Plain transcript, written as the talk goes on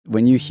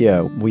When you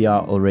hear "we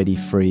are already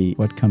free,"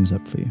 what comes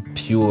up for you?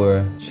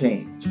 Pure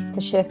change. It's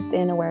a shift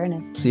in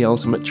awareness. It's the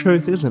ultimate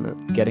truth, isn't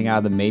it? Getting out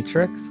of the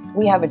matrix.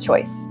 We have a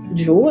choice.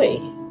 Joy.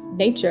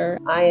 Nature.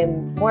 I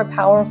am more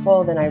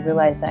powerful than I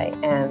realize I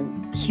am.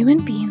 Human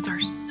beings are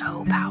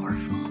so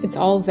powerful. It's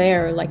all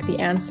there, like the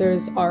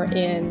answers are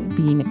in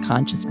being a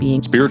conscious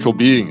being. Spiritual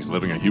beings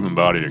living a human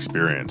body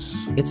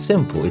experience. It's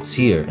simple, it's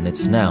here and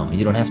it's now.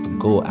 You don't have to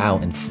go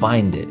out and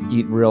find it.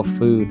 Eat real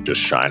food.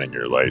 Just shining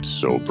your light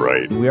so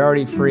bright. We're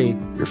already free.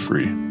 You're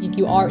free.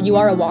 You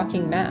are a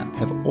walking map.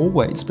 Have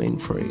always been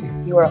free.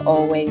 You are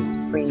always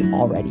free.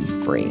 Already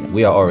free.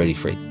 We are already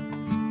free.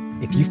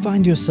 If you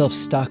find yourself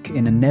stuck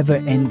in a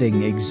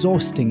never-ending,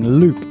 exhausting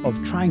loop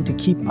of trying to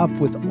keep up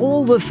with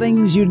all the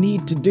things you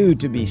need to do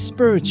to be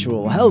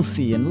spiritual,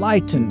 healthy,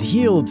 enlightened,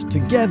 healed,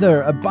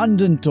 together,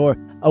 abundant, or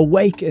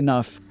awake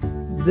enough,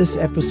 this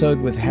episode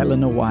with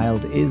Helena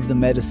Wilde is the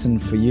medicine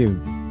for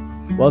you.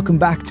 Welcome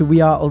back to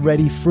We Are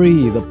Already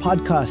Free, the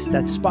podcast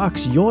that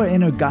sparks your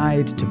inner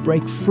guide to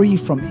break free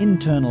from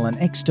internal and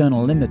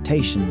external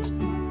limitations.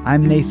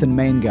 I'm Nathan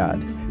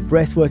Maingard,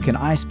 breathwork and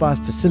ice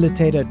bath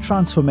facilitator,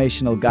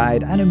 transformational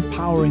guide, and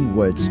empowering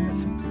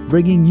wordsmith,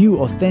 bringing you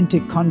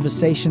authentic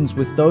conversations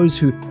with those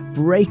who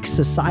break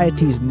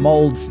society's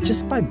molds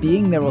just by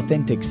being their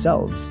authentic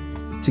selves.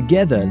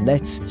 Together,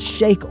 let's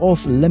shake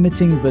off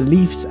limiting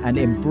beliefs and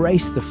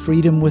embrace the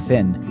freedom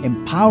within,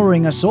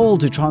 empowering us all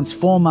to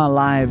transform our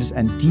lives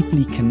and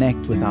deeply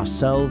connect with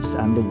ourselves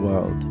and the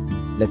world.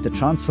 Let the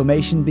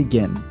transformation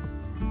begin.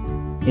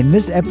 In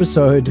this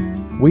episode,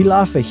 we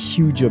laugh a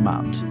huge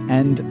amount,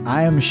 and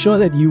I am sure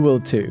that you will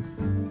too.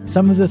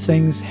 Some of the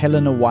things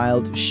Helena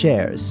Wilde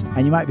shares,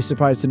 and you might be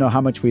surprised to know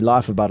how much we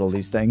laugh about all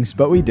these things,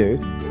 but we do.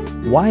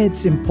 Why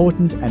it's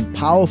important and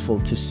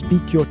powerful to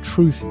speak your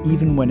truth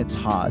even when it's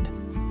hard.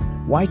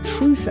 Why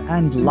truth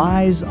and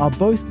lies are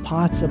both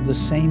parts of the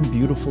same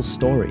beautiful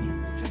story.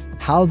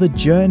 How the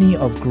journey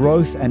of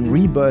growth and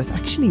rebirth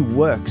actually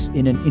works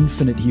in an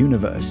infinite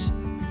universe.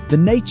 The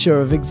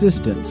nature of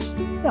existence,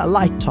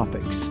 light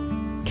topics.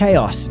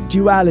 Chaos,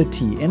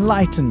 duality,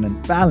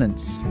 enlightenment,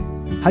 balance.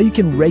 How you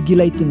can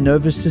regulate the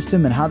nervous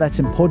system and how that's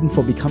important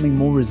for becoming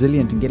more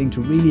resilient and getting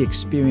to really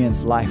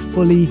experience life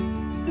fully.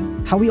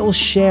 How we all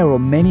share, or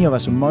many of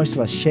us, or most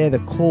of us, share the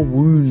core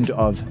wound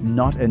of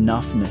not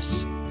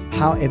enoughness.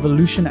 How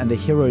evolution and the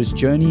hero's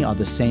journey are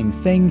the same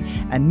thing.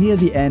 And near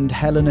the end,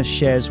 Helena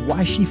shares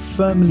why she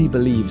firmly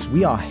believes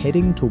we are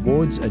heading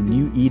towards a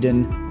new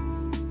Eden.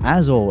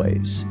 As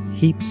always,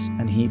 heaps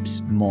and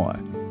heaps more.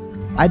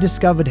 I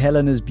discovered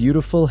Helena's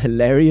beautiful,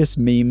 hilarious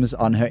memes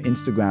on her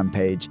Instagram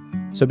page,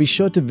 so be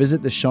sure to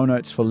visit the show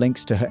notes for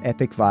links to her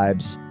epic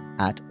vibes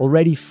at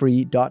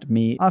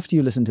alreadyfree.me after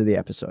you listen to the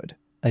episode.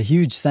 A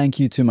huge thank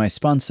you to my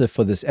sponsor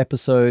for this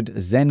episode,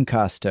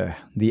 Zencastr,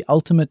 the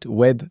ultimate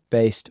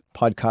web-based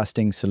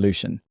podcasting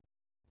solution.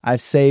 I've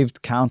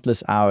saved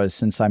countless hours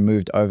since I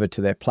moved over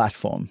to their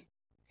platform.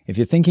 If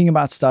you're thinking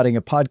about starting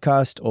a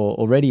podcast or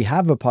already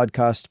have a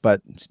podcast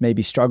but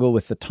maybe struggle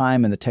with the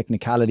time and the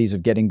technicalities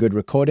of getting good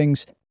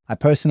recordings, I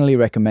personally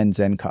recommend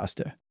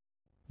Zencastr.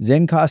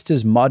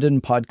 Zencastr's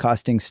modern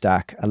podcasting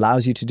stack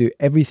allows you to do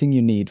everything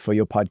you need for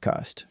your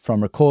podcast,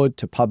 from record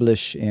to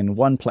publish in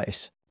one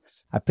place.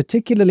 I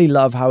particularly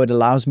love how it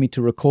allows me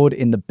to record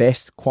in the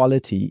best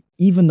quality,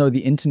 even though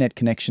the internet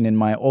connection in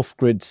my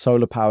off-grid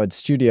solar-powered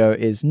studio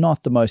is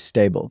not the most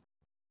stable.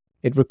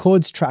 It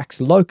records tracks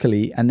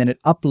locally and then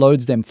it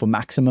uploads them for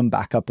maximum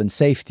backup and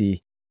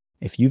safety.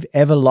 If you've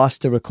ever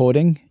lost a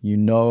recording, you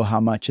know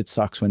how much it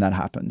sucks when that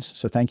happens.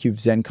 So thank you,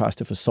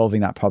 Zencastr, for solving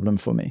that problem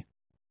for me.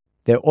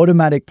 Their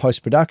automatic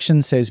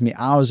post-production saves me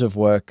hours of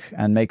work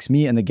and makes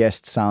me and the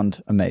guests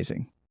sound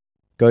amazing.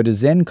 Go to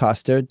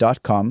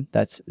zencastr.com,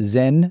 that's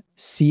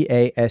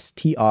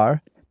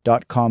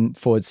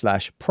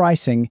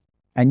zencastr.com/pricing,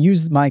 and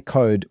use my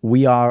code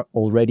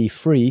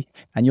WeAreAlreadyFree,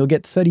 and you'll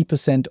get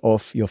 30%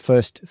 off your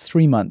first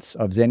 3 months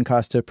of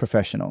Zencastr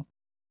Professional.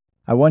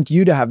 I want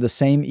you to have the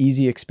same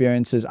easy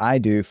experiences I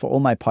do for all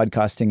my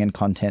podcasting and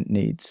content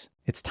needs.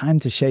 It's time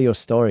to share your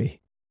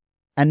story.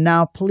 And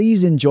now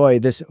please enjoy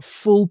this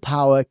full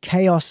power,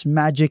 chaos,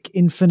 magic,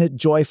 infinite,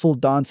 joyful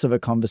dance of a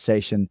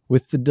conversation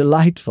with the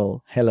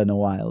delightful Helena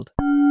Wilde.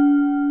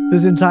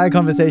 This entire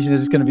conversation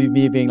is just going to be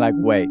me being like,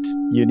 wait,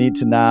 you need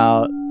to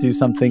now do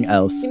something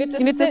else. You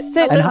need to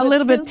sit a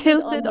little bit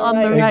tilted on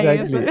the right.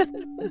 Exactly.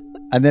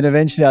 And then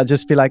eventually I'll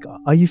just be like,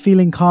 are you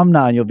feeling calm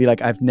now? And you'll be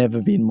like, I've never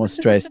been more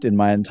stressed in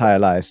my entire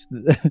life.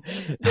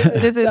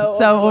 This is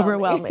so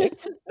overwhelming.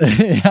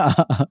 Yeah,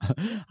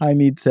 I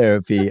need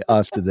therapy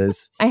after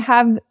this. I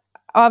have,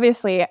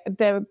 obviously,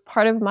 the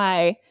part of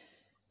my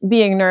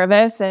being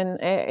nervous and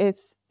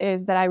is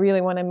that I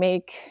really want to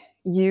make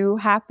you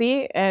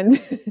happy and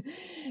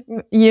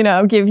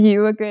give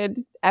you a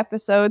good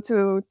episode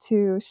to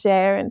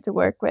share and to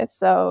work with.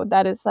 So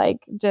that is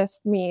like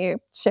just me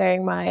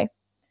sharing my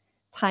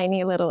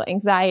tiny little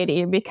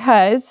anxiety,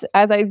 because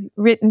as I've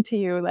written to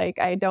you, like,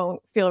 I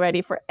don't feel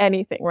ready for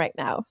anything right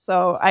now.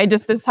 So I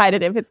just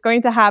decided if it's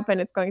going to happen,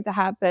 it's going to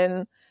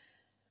happen.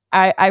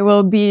 I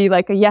will be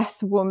like a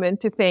yes woman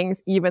to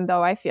things, even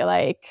though I feel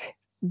like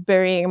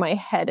burying my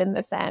head in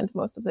the sand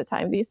most of the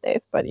time these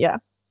days. But yeah.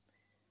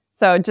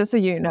 So just so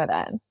you know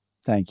that.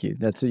 Thank you.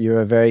 You're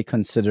a very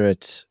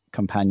considerate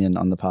companion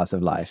on the path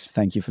of life.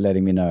 Thank you for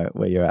letting me know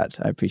where you're at.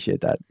 I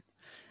appreciate that.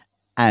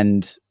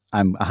 And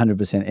I'm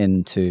 100%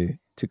 in to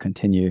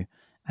continue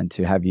and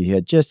to have you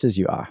here just as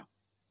you are.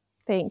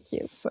 Thank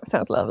you. That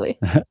sounds lovely.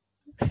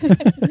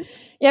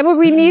 Yeah, but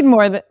we need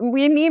more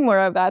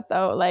of that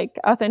though, like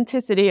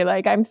authenticity.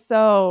 Like I'm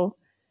so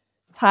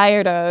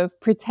tired of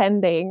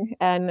pretending,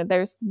 and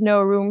there's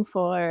no room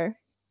for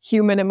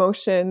human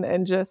emotion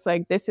and just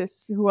like, this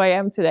is who I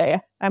am today.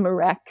 I'm a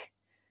wreck.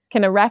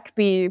 Can a wreck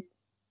be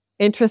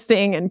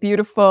interesting and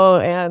beautiful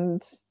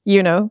and,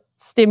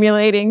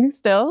 stimulating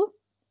still?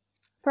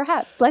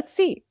 Perhaps. Let's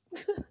see.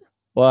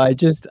 Well, I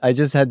just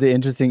had the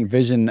interesting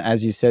vision,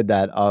 as you said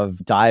that,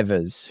 of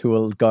divers who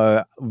will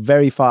go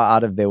very far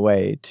out of their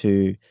way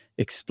to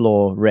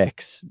explore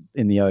wrecks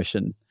in the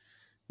ocean,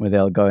 where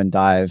they'll go and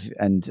dive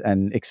and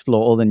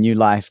explore all the new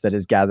life that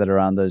is gathered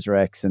around those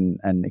wrecks and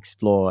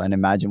explore and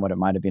imagine what it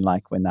might have been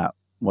like when that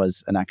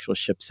was an actual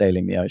ship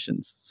sailing the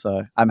oceans.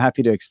 So I'm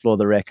happy to explore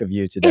the wreck of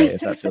you today,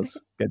 if that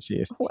feels good for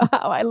you.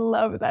 Wow, I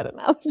love that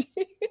analogy.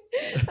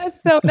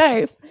 That's so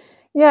nice.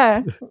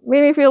 Yeah,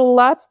 made me feel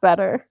lots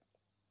better.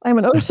 I'm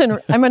an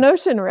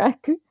ocean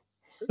wreck.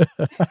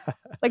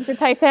 Like the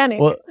Titanic.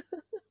 Well,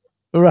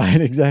 right,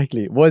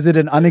 exactly. Was it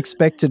an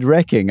unexpected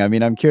wrecking? I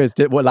mean, I'm curious,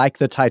 like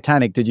the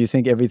Titanic, did you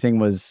think everything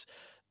was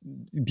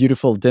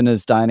beautiful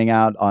dinners, dining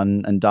out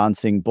and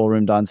dancing,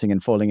 ballroom dancing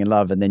and falling in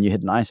love, and then you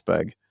hit an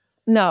iceberg?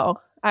 No,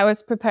 I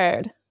was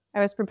prepared. I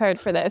was prepared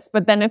for this.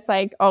 But then it's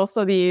like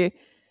also the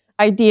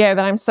idea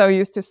that I'm so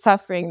used to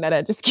suffering that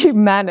I just keep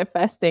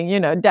manifesting,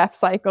 death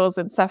cycles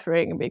and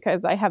suffering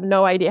because I have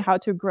no idea how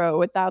to grow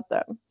without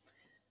them.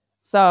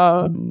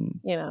 So,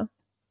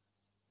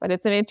 but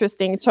it's an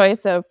interesting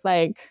choice of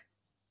like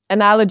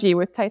analogy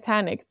with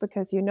Titanic,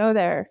 because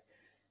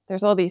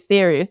there's all these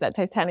theories that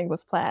Titanic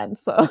was planned.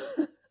 So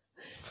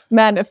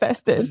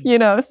manifested, so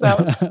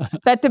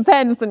that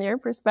depends on your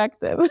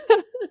perspective.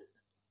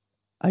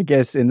 I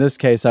guess in this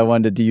case, I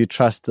wonder, do you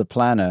trust the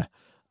planner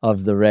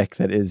of the wreck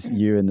that is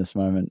you in this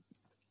moment?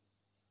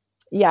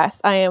 Yes,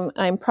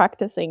 I'm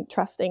practicing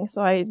trusting.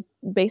 So I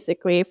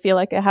basically feel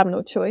like I have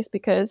no choice,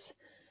 because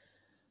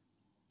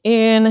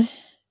in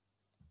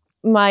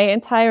my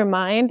entire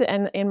mind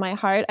and in my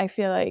heart, I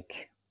feel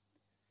like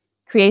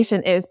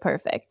creation is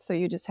perfect. So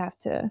you just have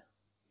to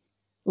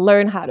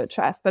learn how to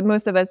trust. But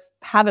most of us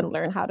haven't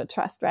learned how to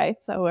trust, right?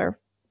 So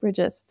we're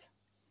just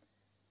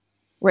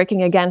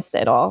working against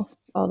it all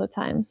the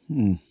time.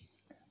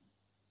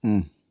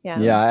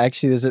 Yeah,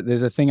 actually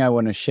there's a thing I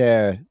want to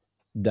share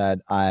that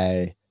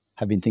I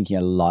have been thinking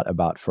a lot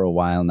about for a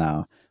while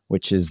now,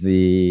 which is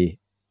the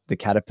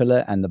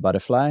caterpillar and the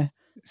butterfly.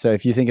 So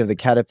if you think of the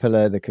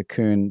caterpillar, the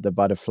cocoon, the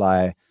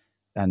butterfly,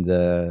 and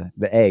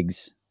the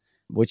eggs,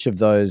 which of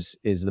those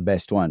is the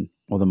best one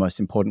or the most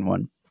important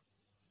one?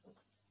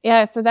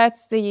 Yeah, so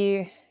that's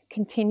the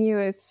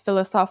continuous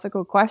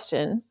philosophical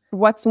question.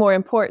 What's more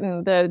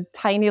important, the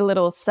tiny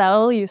little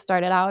cell you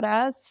started out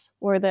as,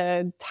 or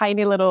the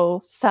tiny little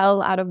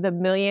cell out of the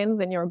millions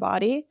in your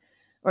body?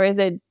 Or is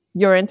it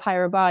your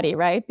entire body,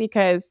 right?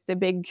 Because the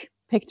big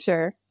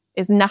picture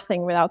is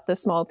nothing without the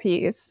small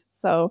piece.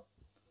 So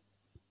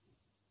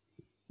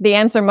the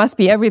answer must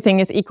be everything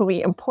is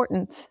equally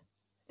important.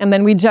 And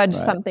then we judge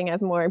something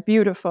as more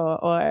beautiful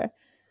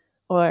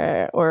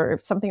or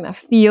something that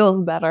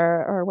feels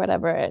better or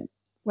whatever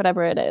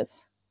it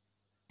is.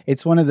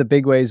 It's one of the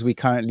big ways we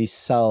currently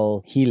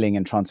sell healing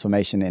and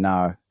transformation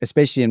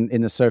especially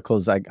in the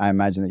circles I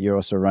imagine that you're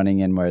also running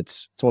in, where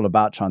it's all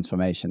about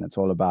transformation. It's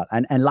all about,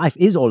 and life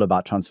is all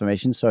about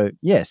transformation. So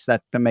yes,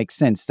 that makes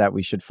sense that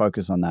we should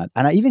focus on that.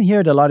 And I even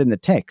hear it a lot in the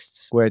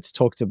texts where it's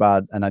talked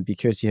about, and I'd be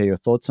curious to hear your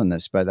thoughts on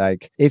this, but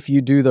like, if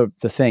you do the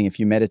thing, if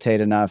you meditate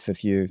enough,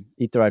 if you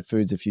eat the right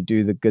foods, if you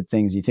do the good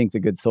things, you think the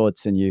good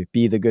thoughts and you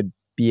be the good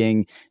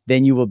being,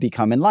 then you will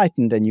become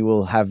enlightened and you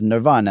will have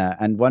nirvana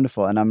and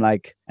wonderful. And I'm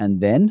like, and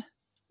then?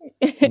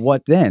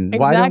 What then? Exactly.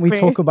 Why don't we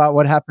talk about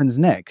what happens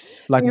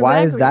next? Like,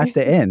 why is that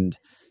the end?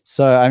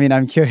 So, I mean,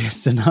 I'm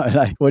curious to know,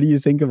 like, what do you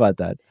think about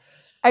that?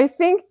 I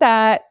think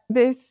that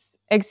this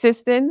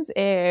existence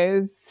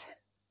is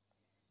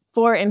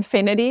for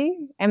infinity,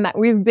 and that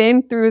we've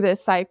been through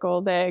this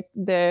cycle, the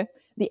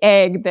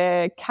egg,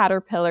 the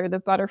caterpillar, the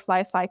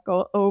butterfly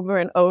cycle over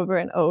and over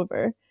and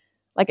over.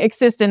 Like,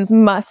 existence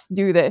must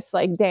do this,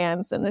 like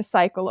dance and this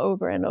cycle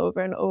over and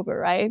over and over,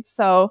 right?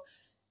 So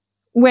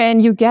when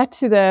you get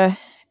to the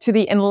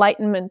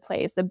enlightenment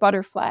place, the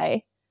butterfly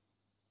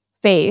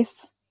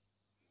phase,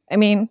 I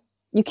mean,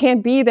 you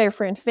can't be there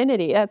for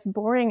infinity. That's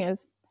boring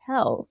as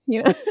hell,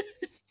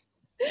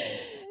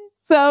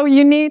 So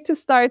you need to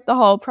start the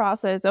whole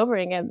process over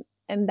again.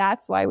 And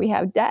that's why we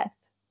have death,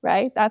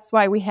 right? That's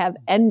why we have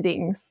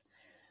endings,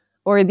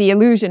 or the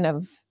illusion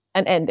of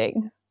an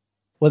ending.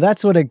 Well,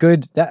 that's what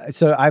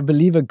so I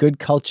believe a good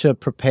culture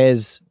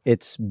prepares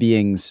its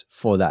beings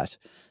for that.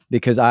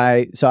 because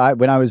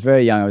when I was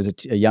very young, I was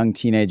a young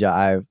teenager.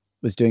 I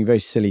was doing very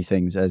silly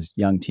things as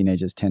young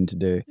teenagers tend to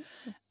do.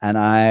 And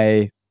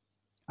I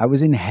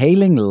was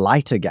inhaling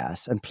lighter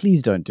gas. And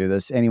please don't do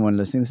this, anyone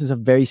listening. This is a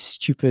very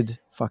stupid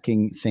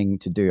fucking thing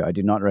to do. I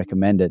do not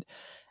recommend it.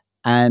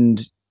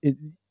 And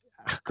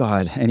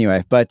God,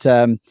 anyway, but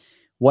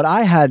what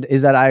I had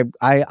is that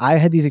I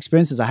had these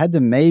experiences. I had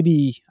them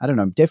maybe, I don't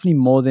know, definitely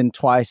more than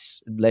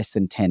twice, less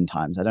than 10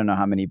 times. I don't know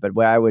how many, but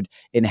where I would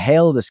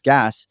inhale this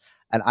gas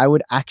and I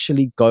would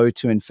actually go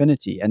to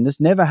infinity. And this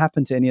never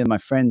happened to any of my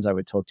friends I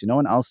would talk to. No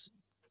one else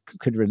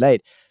could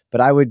relate,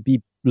 but I would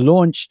be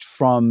launched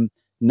from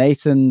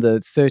Nathan, the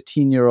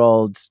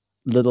 13-year-old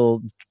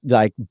little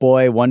like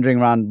boy wandering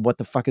around, what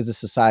the fuck is this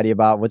society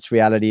about? What's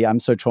reality? I'm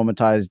so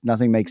traumatized.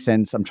 Nothing makes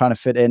sense. I'm trying to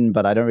fit in,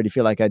 but I don't really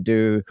feel like I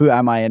do. Who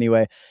am I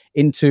anyway?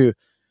 Into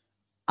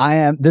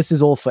this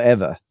is all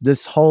forever.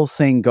 This whole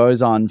thing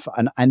goes on.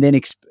 And then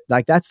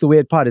like, that's the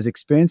weird part, is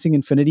experiencing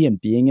infinity and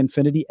being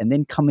infinity and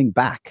then coming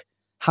back.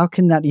 How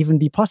can that even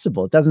be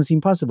possible? It doesn't seem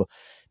possible.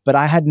 But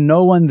I had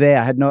no one there.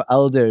 I had no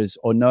elders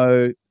or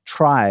no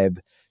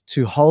tribe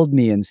to hold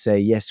me and say,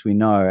 yes, we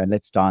know, and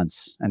let's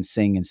dance and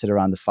sing and sit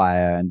around the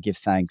fire and give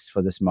thanks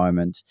for this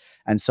moment.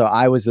 And so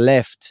I was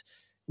left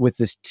with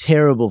this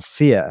terrible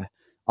fear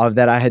of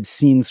that I had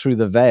seen through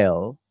the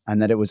veil,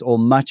 and that it was all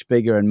much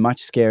bigger and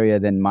much scarier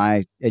than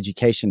my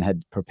education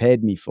had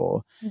prepared me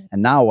for. Mm.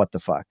 And now what the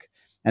fuck?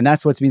 And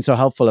that's what's been so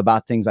helpful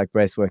about things like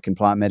breathwork and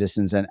plant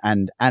medicines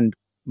and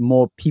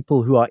more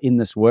people who are in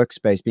this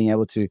workspace being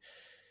able to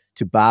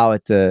bow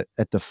at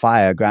the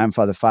fire,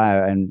 grandfather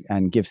fire,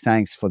 and give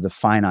thanks for the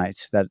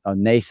finite that are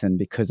Nathan,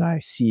 because I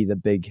see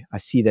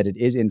that it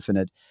is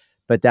infinite,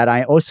 but that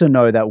I also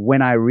know that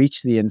when I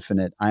reach the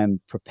infinite, I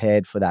am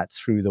prepared for that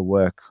through the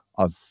work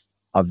of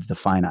the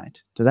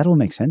finite. Does that all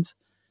make sense?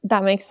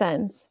 That makes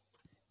sense.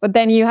 But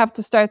then you have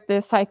to start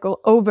the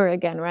cycle over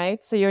again,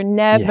 right? So you're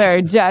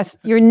never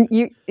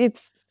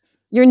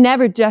you're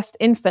never just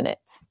infinite.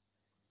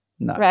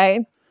 No.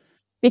 Right?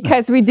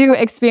 Because we do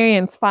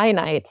experience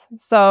finite.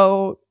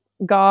 So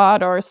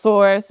God or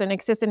source and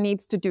existence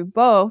needs to do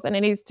both, and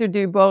it needs to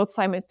do both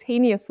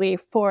simultaneously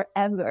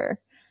forever.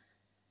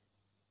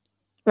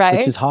 Right?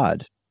 Which is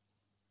hard.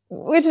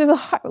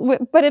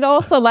 But it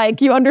also,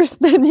 like, you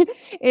understand,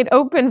 it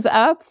opens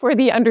up for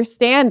the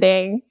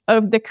understanding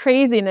of the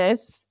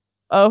craziness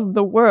of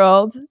the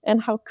world and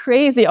how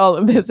crazy all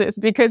of this is,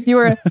 because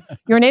you're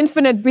an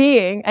infinite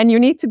being and you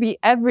need to be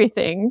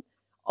everything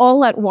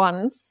all at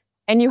once.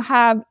 And you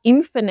have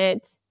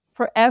infinite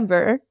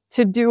forever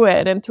to do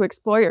it and to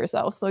explore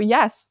yourself. So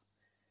yes,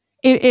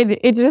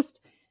 it just,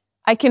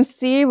 I can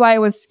see why it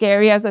was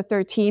scary as a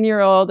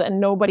 13-year-old and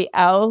nobody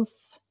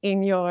else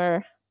in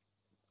your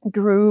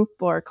group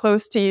or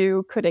close to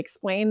you could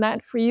explain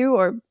that for you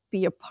or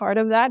be a part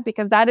of that,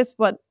 because that is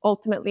what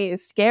ultimately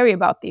is scary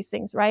about these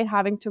things, right?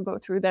 Having to go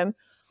through them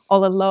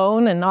all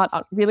alone and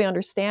not really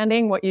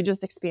understanding what you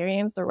just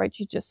experienced or what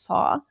you just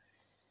saw.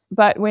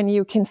 But when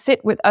you can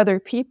sit with other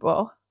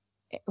people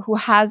who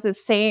has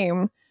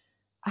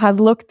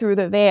looked through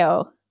the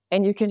veil,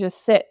 and you can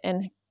just sit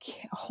and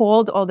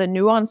hold all the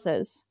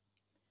nuances,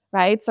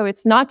 right? So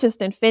it's not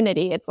just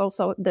infinity, it's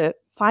also the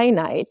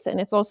finite, and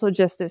it's also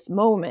just this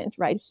moment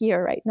right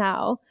here, right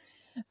now.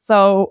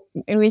 So,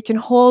 and we can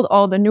hold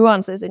all the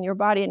nuances in your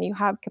body, and you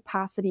have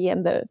capacity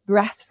and the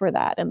breath for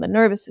that and the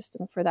nervous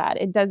system for that.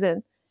 It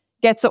doesn't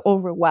get so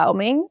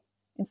overwhelming.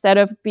 Instead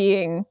of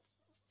being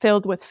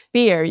filled with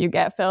fear, you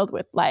get filled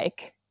with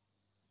like,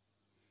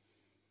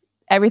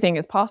 everything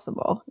is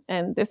possible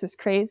and this is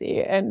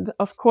crazy. And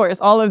of course,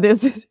 all of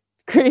this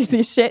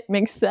crazy shit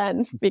makes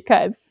sense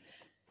because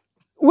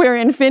we're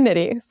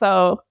infinity.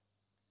 So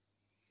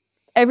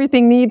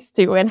everything needs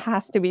to and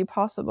has to be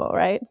possible,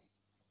 right?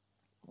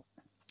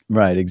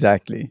 Right,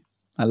 exactly.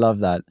 I love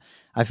that.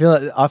 I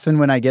feel often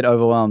when I get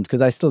overwhelmed,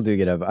 because I still do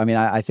get over. I mean,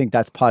 I think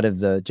that's part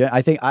of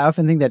I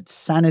often think that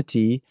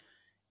sanity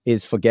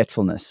is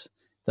forgetfulness.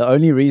 The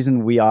only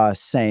reason we are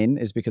sane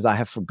is because I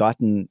have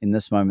forgotten in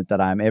this moment that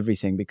I'm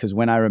everything, because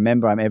when I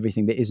remember I'm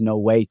everything, there is no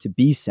way to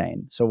be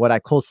sane. So what I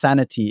call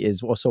sanity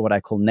is also what I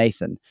call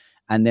Nathan.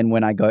 And then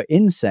when I go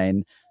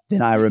insane,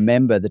 then I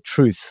remember the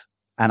truth,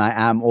 and I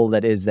am all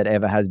that is, that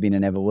ever has been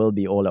and ever will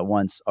be, all at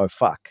once. Oh,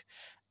 fuck.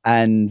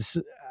 And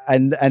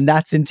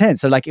that's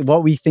intense. So like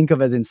what we think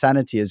of as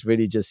insanity is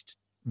really just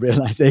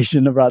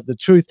realization about the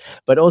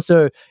truth, but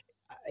also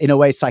in a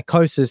way,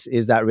 psychosis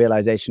is that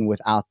realization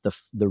without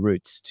the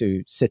roots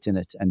to sit in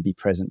it and be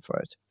present for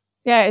it.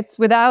 Yeah, it's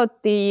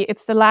the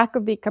lack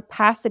of the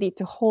capacity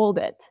to hold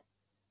it.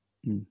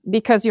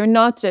 Because you're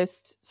not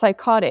just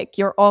psychotic,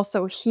 you're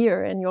also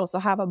here, and you also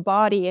have a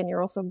body, and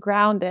you're also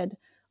grounded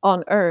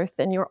on earth,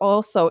 and you're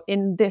also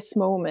in this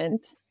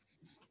moment.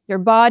 Your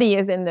body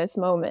is in this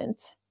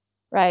moment,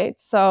 right?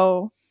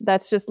 So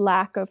that's just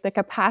lack of the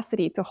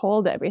capacity to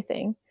hold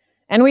everything.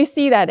 And we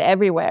see that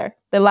everywhere.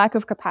 The lack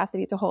of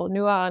capacity to hold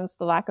nuance,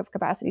 the lack of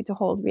capacity to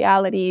hold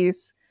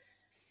realities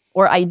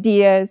or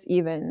ideas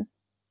even.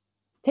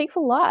 It takes a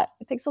lot.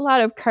 It takes a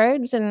lot of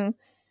courage, and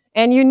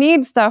you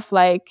need stuff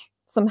like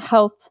some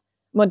health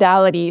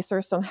modalities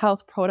or some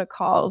health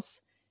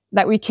protocols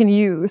that we can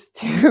use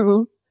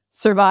to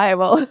survive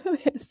all of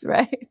this,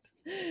 right?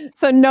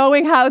 So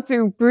knowing how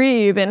to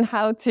breathe and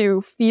how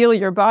to feel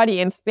your body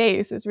in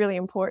space is really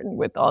important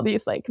with all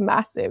these like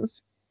massive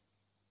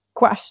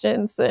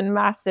questions and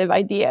massive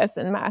ideas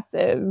and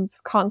massive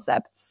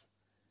concepts.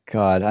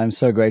 God, I'm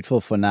so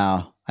grateful for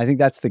now. I think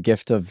that's the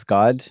gift of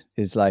God,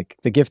 is like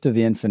the gift of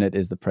the infinite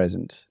is the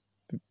present,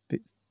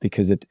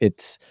 because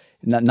it's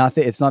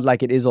nothing. It's not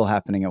like it is all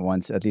happening at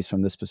once, at least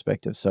from this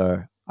perspective.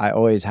 So I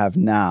always have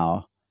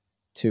now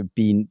to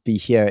be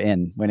here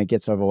in. When it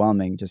gets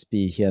overwhelming, just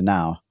be here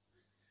now.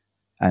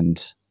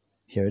 And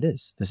here it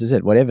is. This is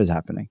it. Whatever's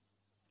happening.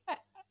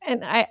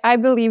 And I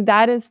believe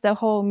that is the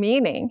whole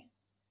meaning.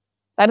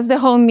 That is the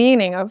whole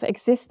meaning of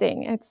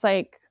existing. It's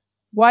like,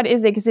 what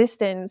is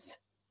existence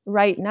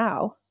right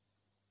now?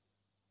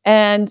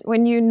 And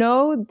when you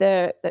know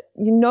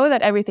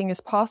that everything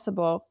is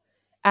possible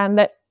and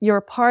that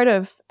you're part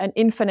of an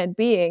infinite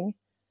being,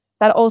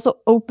 that also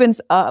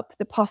opens up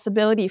the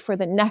possibility for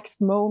the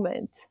next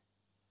moment,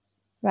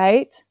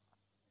 right?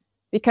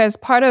 Because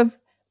part of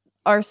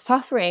our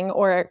suffering,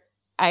 or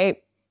I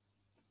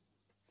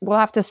will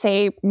have to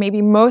say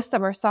maybe most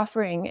of our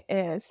suffering,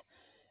 is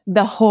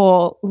the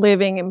whole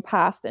living in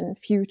past and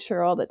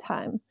future all the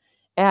time.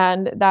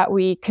 And that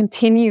we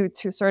continue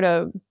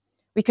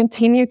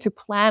to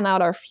plan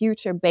out our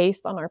future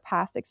based on our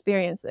past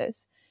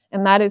experiences.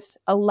 And that is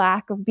a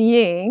lack of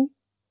being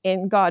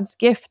in God's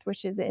gift,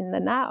 which is in the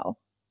now.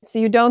 So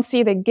you don't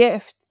see the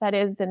gift that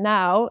is the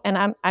now.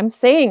 And I'm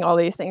saying all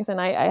these things, and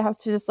I have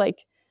to just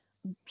like,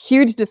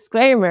 huge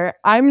disclaimer,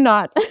 I'm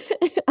not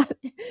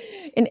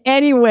in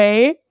any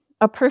way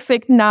a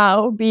perfect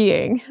now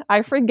being.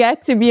 I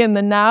forget to be in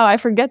the now. I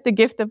forget the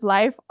gift of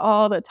life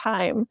all the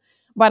time.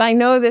 But I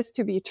know this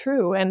to be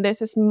true. And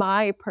this is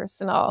my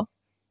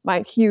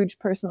huge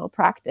personal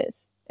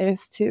practice,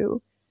 is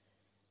to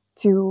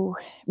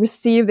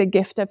receive the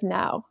gift of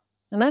now.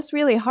 And that's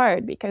really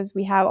hard, because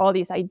we have all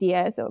these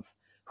ideas of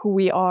who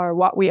we are,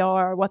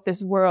 what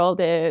this world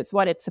is,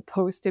 what it's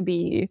supposed to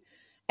be,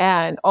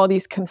 and all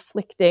these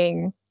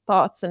conflicting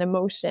thoughts and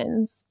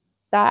emotions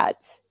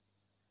that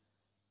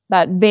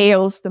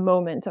veils the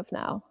moment of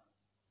now,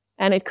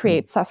 and it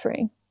creates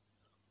suffering.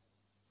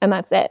 And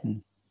that's it.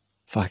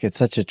 Fuck, it's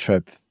such a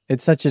trip.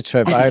 It's such a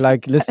trip. I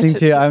like listening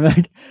to you. I'm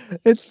like,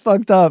 it's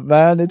fucked up,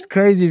 man. It's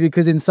crazy,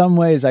 because in some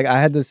ways, like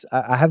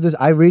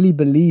I really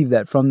believe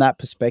that from that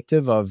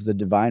perspective of the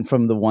divine,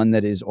 from the one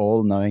that is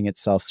all knowing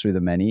itself through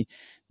the many,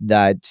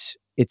 that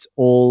it's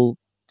all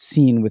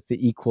seen with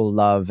the equal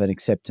love and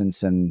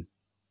acceptance, and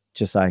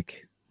just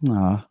like,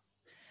 I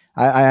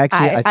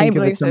think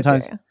of it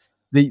sometimes, so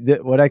the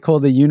what I call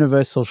the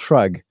universal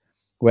shrug,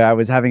 where I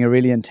was having a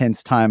really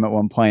intense time at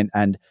one point,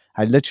 and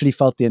I literally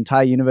felt the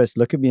entire universe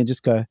look at me and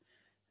just go,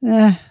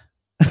 I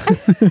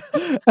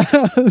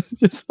was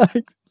just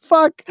like,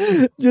 fuck,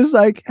 just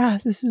like,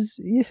 this is,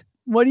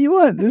 what do you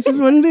want? This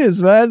is what it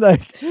is, man.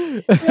 Like,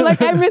 you're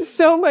like, I'm in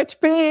so much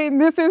pain.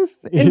 This is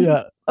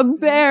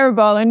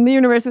unbearable. And the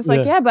universe is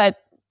like, but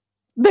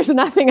there's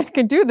nothing I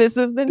can do. This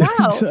is the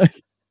now.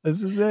 Like,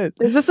 this is it.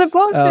 This is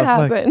supposed to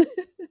happen.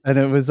 And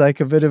it was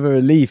like a bit of a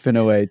relief in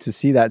a way to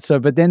see that. So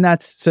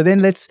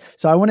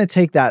I want to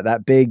take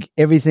that big,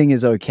 everything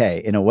is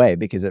okay in a way,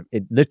 because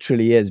it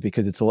literally is,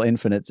 because it's all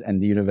infinite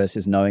and the universe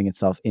is knowing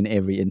itself in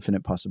every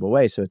infinite possible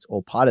way. So it's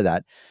all part of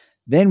that.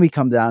 Then we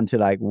come down to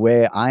like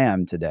where I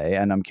am today.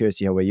 And I'm curious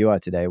to hear where you are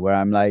today, where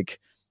I'm like,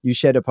 you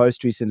shared a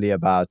post recently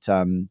about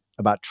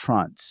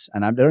trance.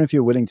 And I don't know if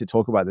you're willing to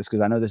talk about this,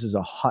 because I know this is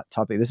a hot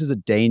topic. This is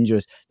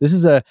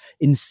a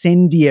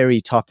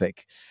incendiary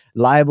topic,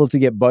 liable to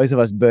get both of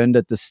us burned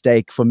at the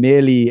stake for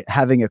merely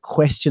having a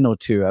question or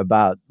two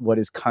about what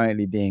is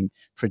currently being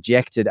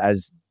projected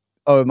as,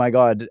 oh my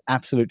God,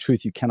 absolute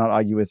truth. You cannot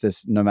argue with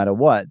this no matter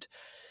what.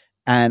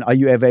 And are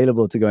you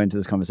available to go into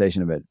this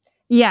conversation a bit?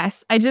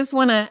 Yes. I just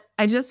want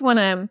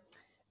to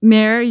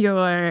mirror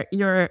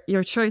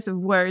your choice of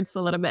words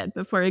a little bit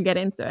before we get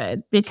into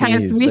it,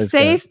 because we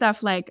say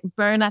stuff like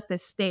burn at the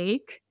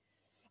stake,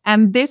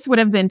 and this would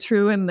have been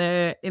true in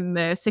the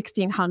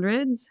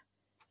 1600s.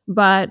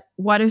 But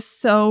what is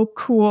so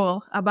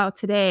cool about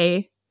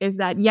today is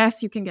that,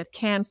 yes, you can get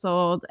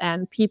canceled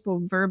and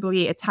people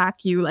verbally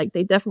attack you. Like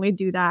they definitely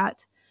do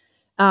that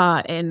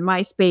in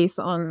MySpace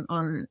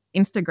on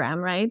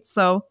Instagram, right?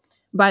 So,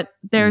 but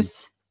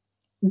there's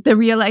the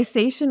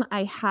realization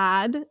I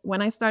had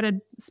when I started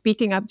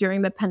speaking up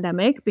during the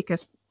pandemic,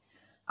 because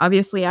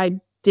obviously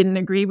I didn't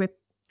agree with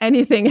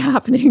anything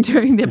happening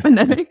during the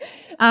pandemic.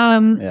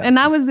 And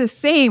that was the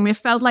same. It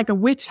felt like a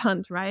witch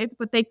hunt, right?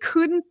 But they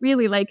couldn't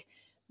really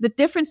the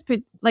difference,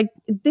 like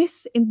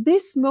this, in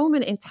this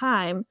moment in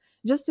time,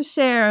 just to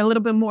share a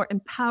little bit more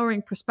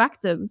empowering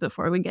perspective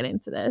before we get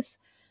into this.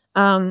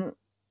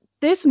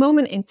 This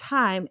moment in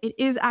time, it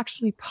is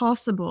actually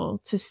possible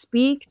to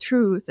speak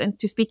truth and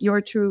to speak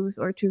your truth,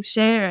 or to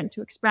share and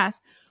to express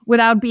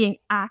without being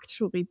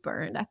actually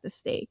burned at the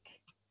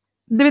stake.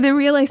 The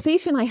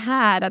realization I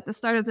had at the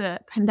start of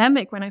the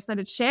pandemic when I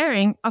started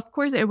sharing, of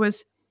course, it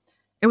was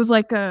it was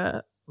like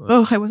it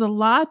was a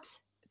lot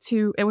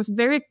it was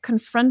very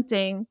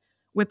confronting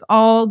with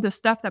all the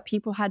stuff that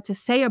people had to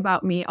say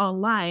about me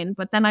online.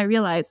 But then I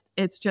realized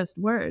it's just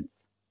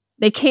words.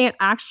 They can't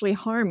actually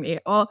harm me.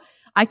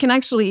 I can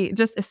actually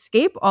just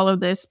escape all of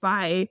this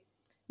by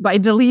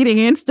deleting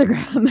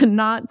Instagram and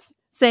not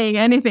saying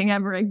anything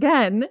ever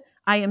again.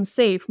 I am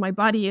safe. My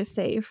body is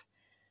safe.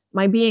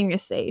 My being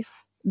is safe.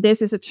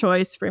 This is a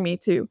choice for me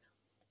to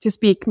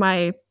speak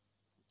my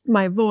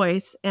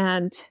voice,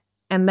 and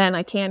then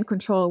I can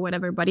control what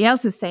everybody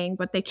else is saying,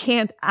 but they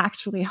can't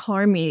actually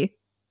harm me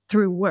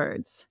through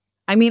words.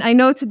 I mean, I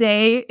know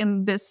today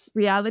in this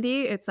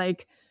reality, it's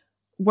like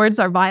words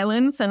are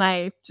violence, and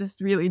I just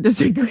really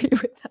disagree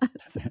with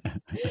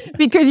that.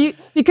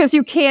 because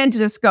you can't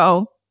just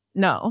go,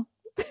 no.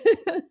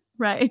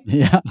 Right.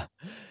 Yeah.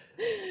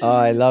 Oh,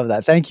 I love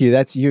that. Thank you.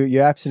 That's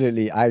you're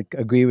absolutely, I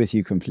agree with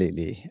you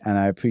completely. And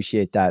I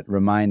appreciate that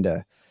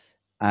reminder.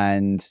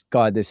 And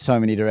God, there's so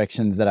many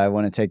directions that I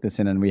want to take this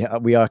in. And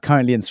we are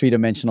currently in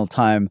 3-dimensional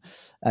time,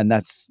 and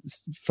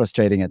that's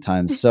frustrating at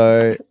times.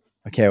 So,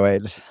 okay,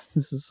 wait,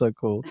 this is so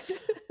cool.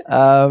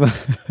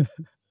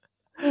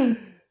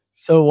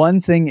 So one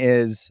thing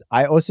is,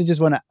 I also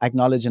just want to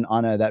acknowledge and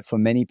honor that for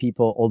many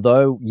people,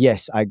 although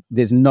yes,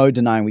 there's no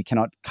denying we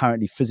cannot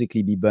currently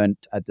physically be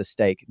burnt at the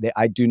stake.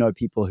 I do know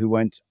people who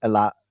weren't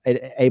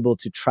able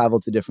to travel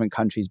to different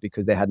countries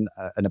because they had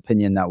an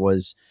opinion that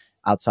was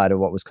outside of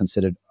what was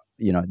considered,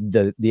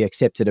 the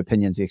accepted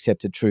opinions, the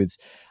accepted truths.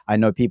 I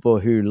know people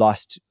who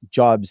lost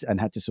jobs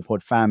and had to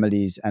support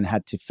families and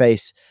had to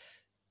face.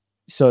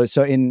 So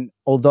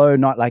although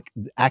not like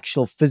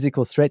actual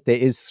physical threat, there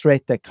is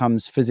threat that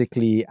comes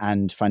physically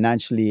and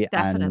financially.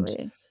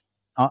 Definitely.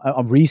 And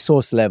on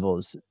resource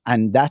levels.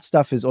 And that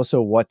stuff is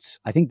also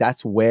I think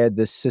that's where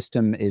this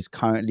system is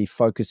currently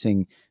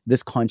focusing.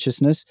 This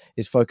consciousness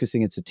is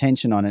focusing its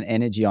attention on and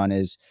energy on,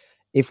 is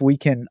if we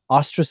can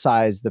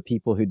ostracize the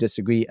people who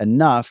disagree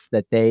enough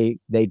that they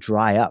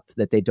dry up,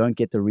 that they don't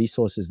get the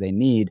resources they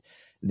need,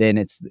 then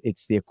it's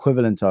the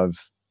equivalent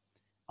of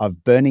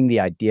burning the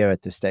idea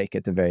at the stake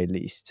at the very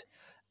least.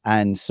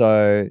 And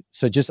so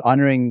just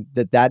honoring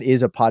that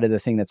is a part of the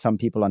thing that some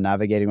people are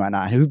navigating right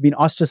now, and who've been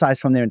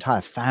ostracized from their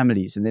entire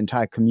families and their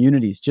entire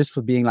communities just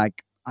for being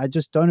like, I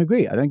just don't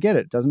agree. I don't get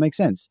it. It doesn't make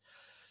sense.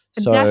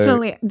 So,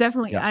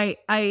 definitely. Yeah.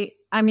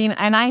 I mean,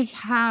 and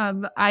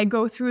I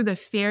go through the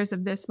fears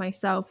of this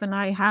myself, and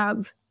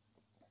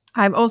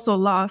I've also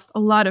lost a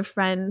lot of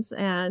friends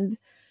and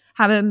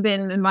haven't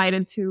been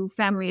invited to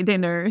family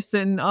dinners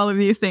and all of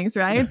these things.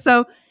 Right.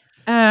 So,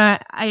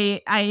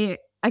 I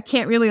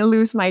can't really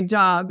lose my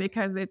job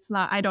because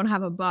I don't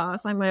have a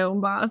boss. I'm my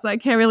own boss. I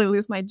can't really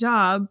lose my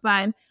job.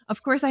 But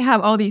of course I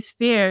have all these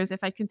fears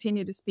if I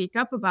continue to speak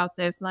up about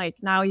this. Like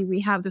now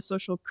we have the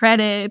social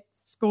credit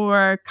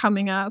score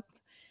coming up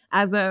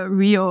as a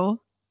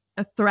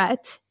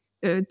threat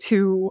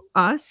to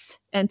us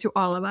and to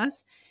all of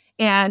us.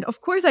 And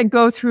of course I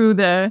go through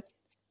the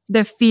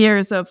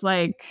fears of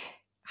like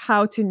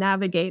how to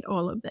navigate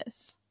all of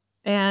this.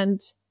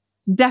 And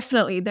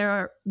definitely, there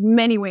are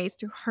many ways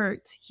to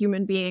hurt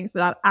human beings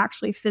without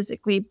actually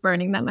physically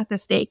burning them at the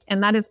stake.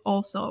 And that is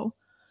also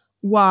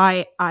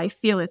why I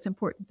feel it's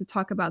important to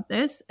talk about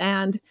this.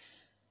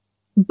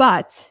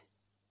 But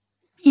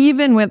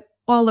even with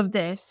all of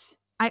this,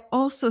 I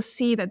also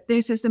see that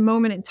this is the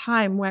moment in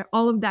time where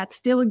all of that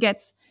still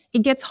gets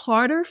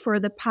harder for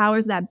the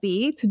powers that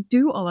be to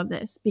do all of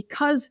this,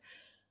 because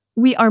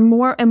we are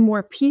more and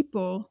more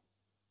people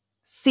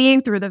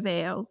seeing through the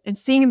veil and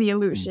seeing the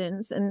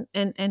illusions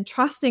and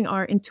trusting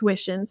our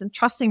intuitions and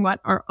trusting what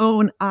our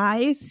own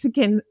eyes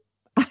can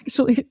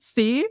actually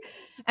see.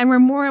 And we're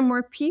more and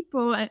more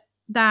people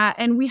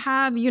and we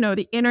have,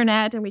 the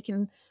internet, and we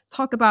can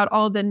talk about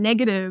all the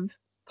negative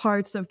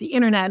parts of the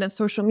internet and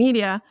social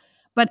media,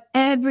 but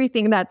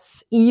everything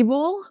that's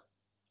evil,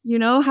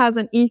 has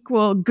an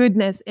equal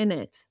goodness in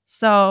it.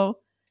 So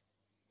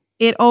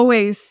there's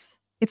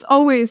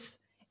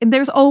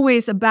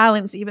always a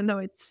balance, even though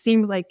it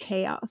seems like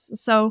chaos.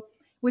 So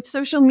with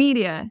social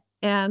media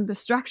and the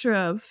structure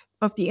of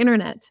the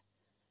internet,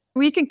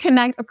 we can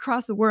connect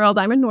across the world.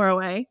 I'm in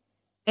Norway,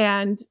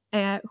 and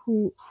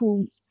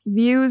who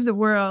views the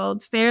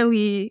world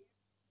fairly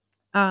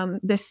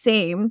the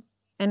same.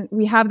 And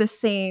we have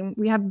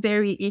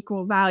very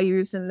equal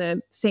values and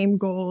the same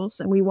goals.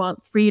 And we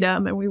want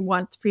freedom, and we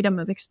want freedom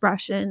of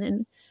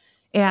expression.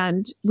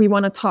 And we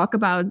want to talk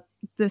about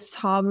the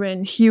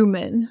sovereign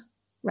human,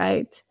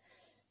 right?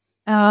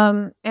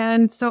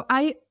 And so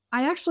I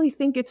actually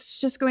think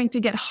it's just going to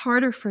get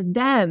harder for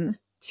them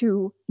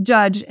to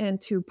judge and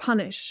to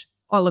punish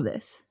all of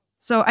this.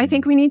 So I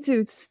think we need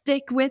to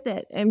stick with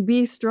it and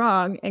be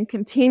strong and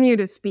continue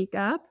to speak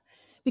up,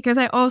 because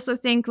I also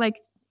think like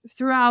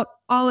throughout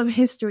all of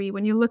history,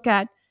 when you look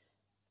at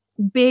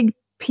big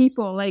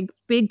people, like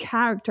big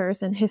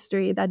characters in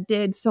history that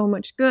did so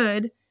much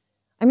good,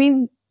 I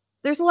mean,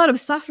 there's a lot of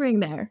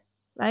suffering there,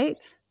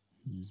 right?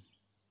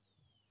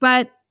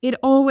 But it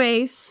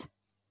always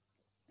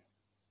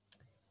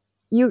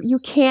you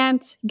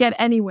can't get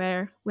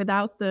anywhere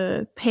without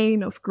the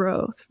pain of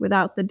growth,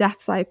 without the death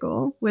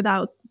cycle,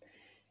 without,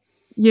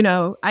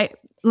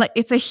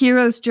 it's a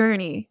hero's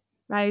journey,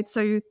 right?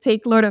 So you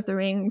take Lord of the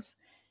Rings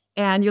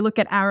and you look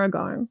at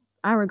Aragorn,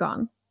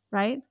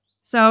 right?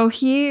 So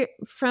he,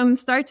 from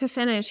start to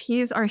finish,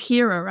 he's our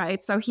hero,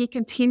 right? So he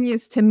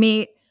continues to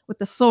meet with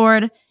the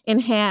sword in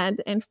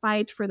hand and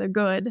fight for the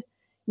good,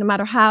 no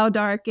matter how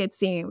dark it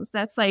seems.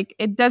 That's like,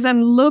 it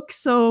doesn't look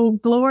so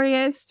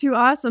glorious to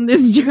us on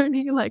this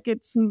journey. Like,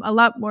 it's a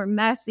lot more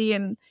messy,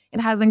 and it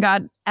hasn't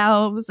got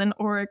elves and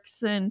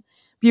orcs and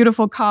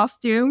beautiful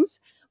costumes,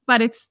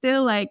 but it's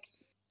still like,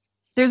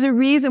 there's a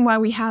reason why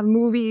we have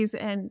movies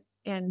and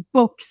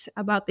books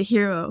about the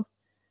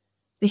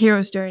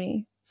hero's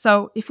journey.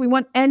 So if we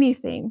want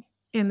anything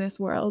in this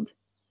world,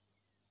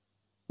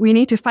 we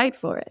need to fight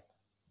for it,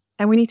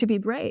 and we need to be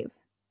brave.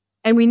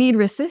 And we need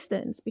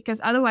resistance,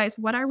 because otherwise,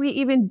 what are we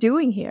even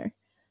doing here?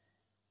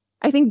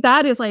 I think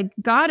that is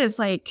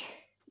like,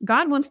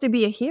 God wants to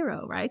be a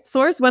hero, right?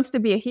 Source wants to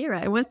be a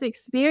hero. It wants to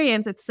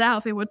experience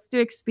itself. It wants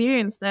to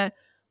experience the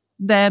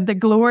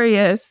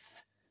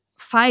glorious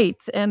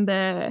fight and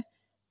the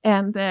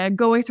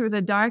going through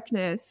the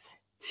darkness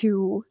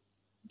to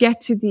get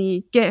to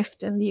the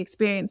gift and the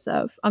experience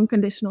of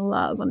unconditional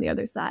love on the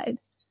other side.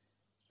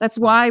 That's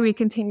why we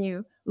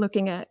continue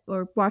looking at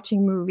or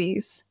watching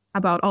movies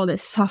about all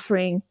this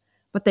suffering,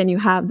 but then you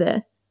have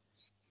the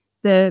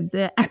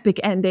epic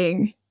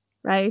ending,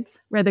 right?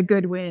 Where the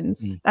good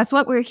wins. That's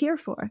what we're here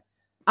for.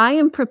 I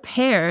am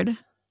prepared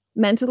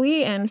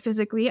mentally and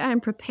physically. I am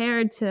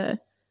prepared to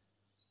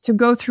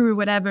go through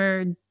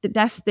whatever the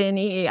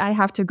destiny I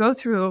have to go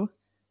through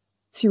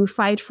to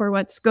fight for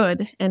what's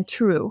good and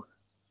true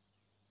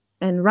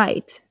and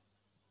right.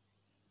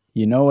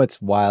 You know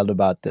what's wild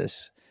about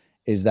this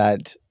is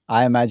that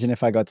I imagine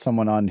if I got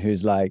someone on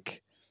who's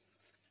like,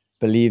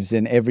 believes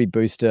in every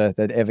booster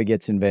that ever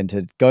gets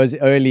invented, goes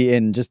early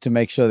in just to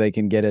make sure they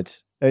can get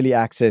it, early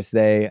access,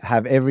 they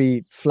have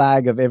every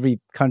flag of every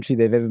country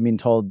they've ever been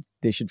told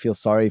they should feel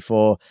sorry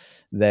for.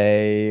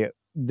 They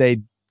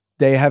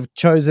have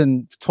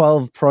chosen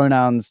 12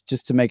 pronouns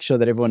just to make sure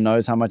that everyone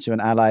knows how much of an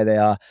ally they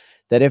are.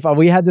 That if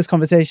we had this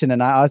conversation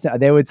and I asked them,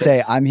 they would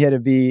say, I'm here to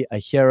be a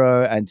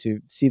hero and to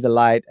see the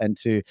light and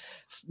to,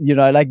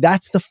 like,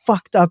 that's the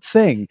fucked up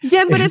thing.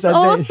 Yeah, but it's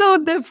also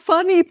the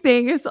funny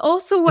thing. It's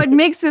also what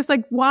makes this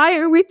like, why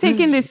are we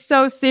taking this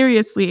so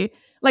seriously?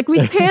 Like,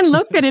 we can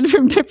look at it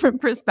from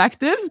different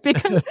perspectives,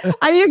 because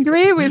I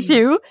agree with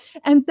you.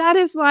 And that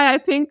is why I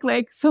think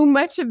like so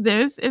much of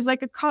this is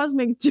like a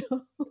cosmic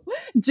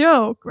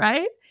joke,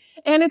 right?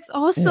 And it's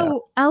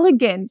also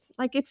elegant.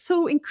 Like, it's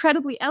so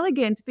incredibly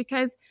elegant,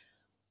 because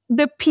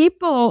the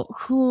people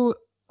who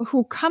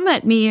come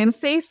at me and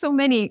say so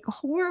many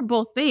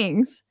horrible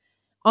things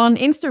on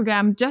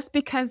Instagram just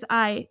because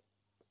I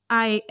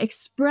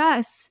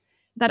express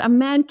that a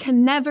man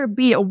can never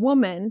be a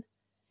woman.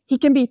 He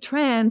can be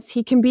trans.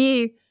 He can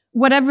be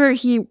whatever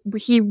he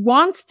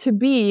wants to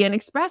be and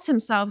express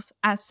himself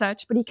as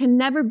such, but he can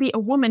never be a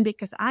woman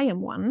because I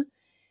am one.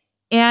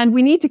 And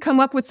we need to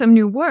come up with some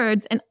new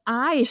words, and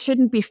I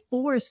shouldn't be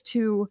forced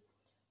to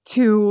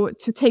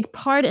take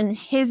part in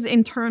his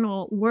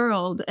internal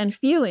world and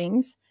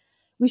feelings.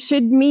 We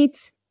should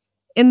meet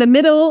in the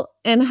middle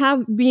and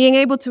being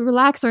able to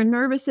relax our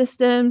nervous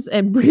systems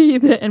and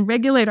breathe and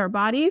regulate our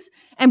bodies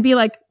and be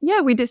like,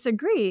 yeah, we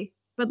disagree,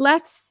 but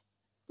let's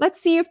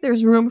see if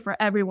there's room for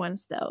everyone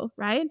still,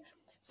 right?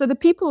 So the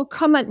people who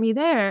come at me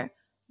there,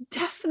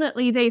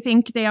 definitely they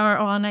think they are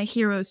on a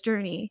hero's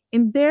journey.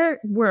 In their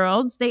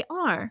worlds, they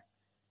are.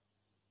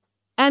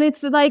 And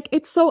it's like,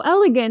 it's so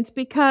elegant,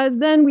 because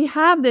then we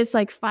have this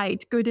like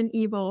fight, good and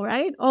evil,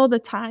 right? All the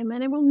time.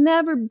 And it will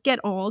never get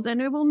old,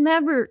 and it will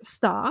never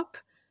stop.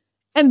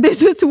 And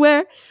this is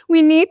where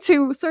we need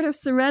to sort of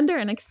surrender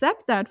and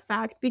accept that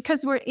fact,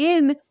 because we're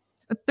in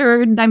a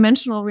third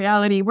dimensional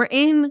reality. We're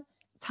in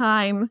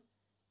time,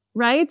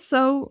 right?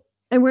 So,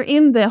 and we're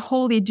in the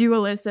holy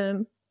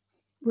dualism,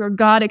 where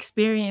God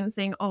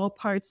experiencing all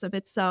parts of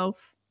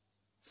itself.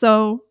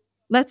 So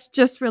let's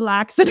just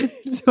relax and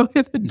enjoy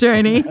the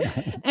journey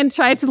and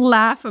try to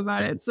laugh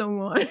about it some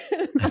more.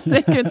 Not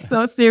take it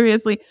so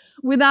seriously.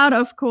 Without,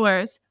 of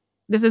course,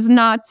 this is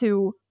not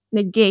to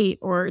negate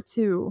or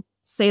to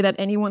say that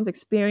anyone's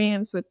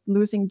experience with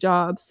losing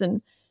jobs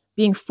and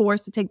being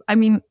forced to take, I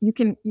mean, you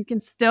can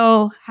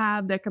still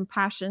have the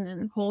compassion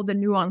and hold the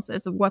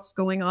nuances of what's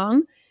going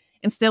on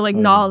and still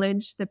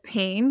acknowledge the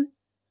pain.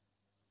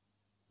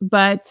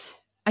 But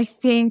I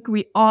think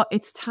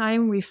it's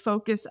time we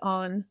focus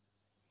on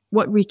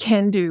what we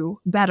can do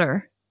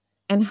better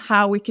and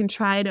how we can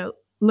try to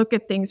look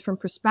at things from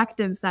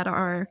perspectives that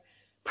are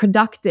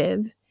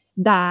productive,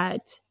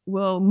 that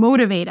will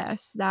motivate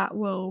us, that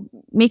will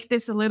make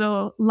this a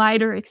little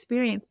lighter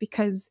experience.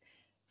 Because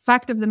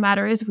fact of the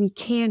matter is, we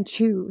can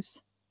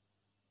choose.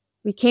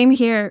 We came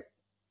here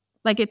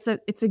like it's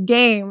a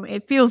game.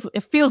 It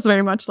feels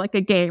very much like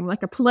a game,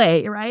 like a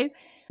play, right?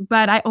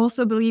 But I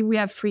also believe we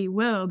have free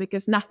will,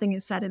 because nothing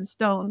is set in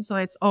stone. So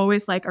it's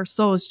always like our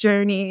soul's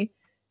journey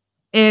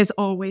is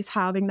always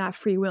having that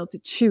free will to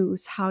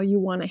choose how you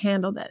want to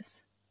handle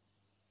this.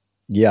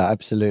 Yeah,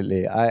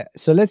 absolutely.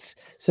 So let's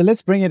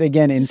bring it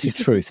again into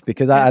truth,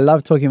 because I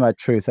love talking about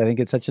truth. I think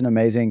it's such an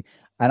amazing,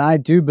 and I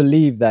do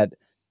believe that.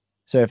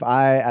 So if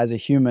I, as a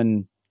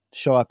human,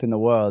 show up in the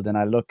world and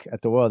I look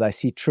at the world, I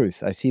see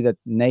truth. I see that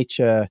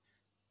nature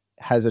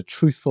has a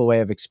truthful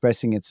way of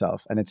expressing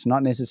itself, and it's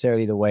not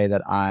necessarily the way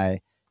that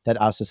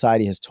our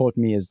society has taught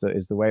me is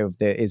the way of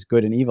there is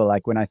good and evil.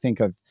 Like when I think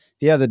of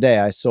the other day,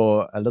 I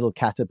saw a little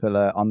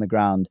caterpillar on the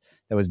ground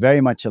that was very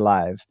much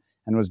alive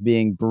and was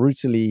being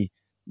brutally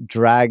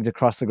dragged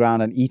across the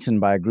ground and eaten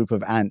by a group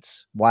of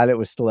ants while it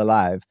was still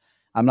alive.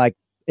 I'm like,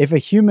 if a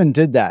human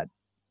did that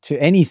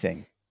to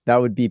anything,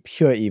 that would be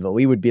pure evil.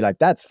 We would be like,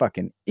 that's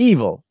fucking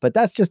evil. But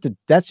that's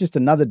just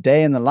another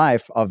day in the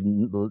life of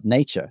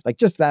nature. Like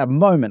just that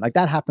moment, like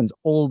that happens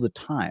all the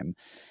time.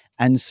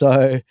 And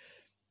so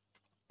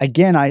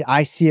again,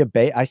 I see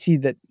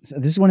that this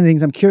is one of the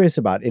things I'm curious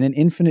about. In an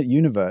infinite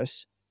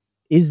universe,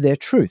 is there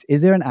truth?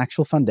 Is there an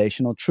actual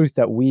foundational truth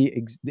that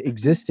we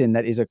exist in,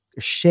 that is a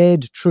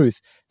shared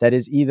truth that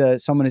is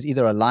someone is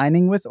either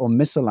aligning with or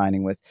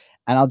misaligning with?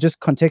 And I'll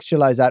just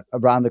contextualize that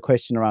around the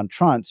question around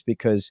trance,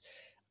 because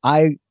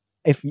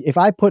if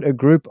I put a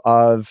group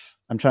of,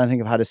 I'm trying to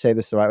think of how to say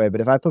this the right way, but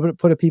if I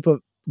put a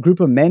group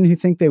of men who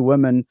think they're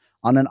women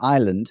on an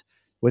island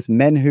with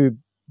men who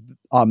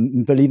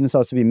believe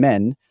themselves to be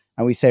men,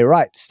 and we say,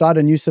 right, start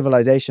a new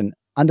civilization,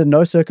 under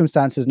no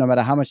circumstances, no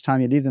matter how much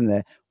time you leave them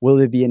there, will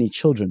there be any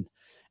children.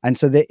 And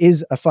so there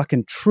is a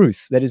fucking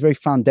truth that is very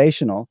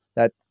foundational,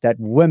 that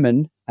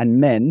women and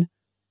men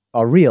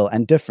are real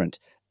and different,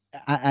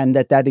 and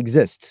that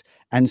exists.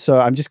 And so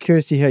I'm just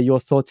curious to hear your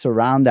thoughts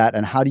around that,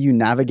 and how do you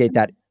navigate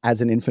that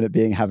as an infinite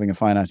being having a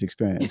finite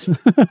experience?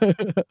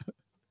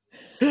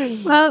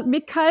 Well,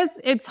 because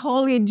it's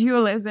wholly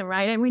dualism,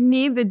 right? And we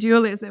need the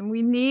dualism.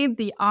 We need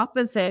the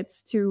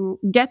opposites to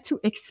get to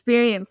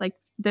experience, like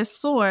the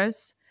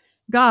source,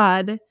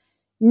 God,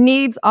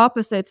 needs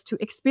opposites to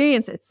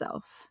experience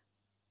itself.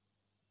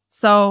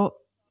 So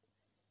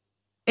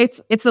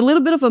it's a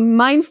little bit of a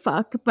mind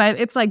fuck, but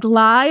it's like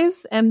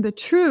lies and the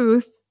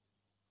truth,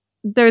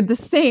 they're the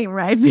same,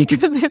 right?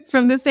 Because it's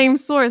from the same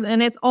source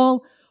and it's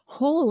all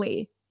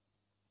holy,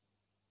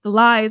 the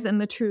lies and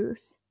the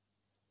truth.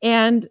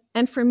 And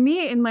for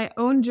me, in my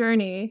own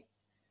journey,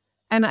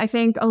 and I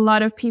think a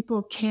lot of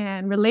people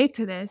can relate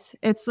to this,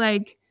 it's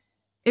like,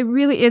 it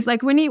really is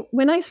like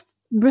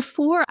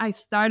before I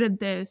started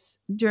this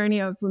journey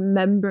of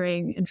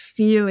remembering and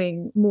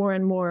feeling more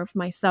and more of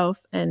myself,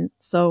 and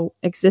so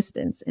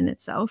existence in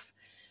itself,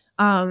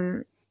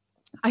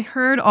 I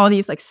heard all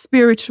these like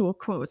spiritual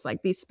quotes,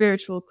 like these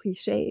spiritual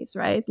cliches,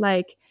 right?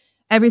 Like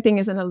everything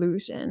is an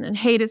illusion, and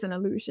hate is an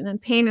illusion,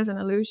 and pain is an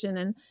illusion.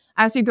 And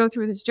as you go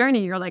through this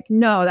journey, you're like,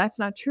 no, that's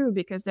not true,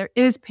 because there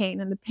is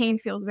pain, and the pain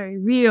feels very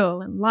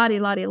real and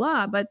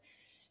la-di-la-di-la. But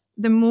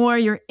the more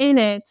you're in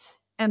it,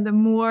 and the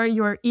more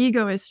your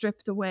ego is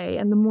stripped away,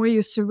 and the more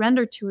you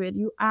surrender to it,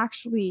 you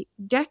actually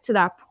get to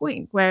that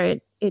point where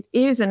it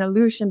is an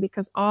illusion,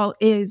 because all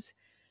is,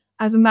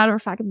 as a matter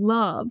of fact,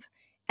 love.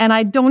 And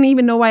I don't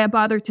even know why I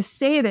bother to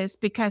say this,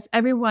 because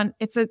everyone,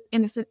 it's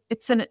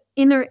an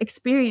inner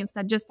experience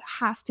that just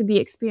has to be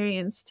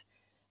experienced,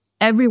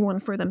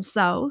 everyone for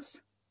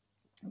themselves,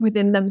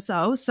 within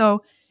themselves.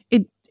 So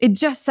it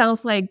just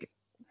sounds like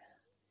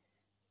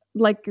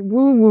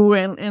woo-woo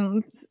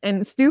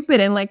and stupid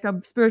and like a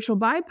spiritual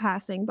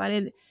bypassing, but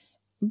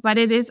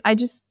it is,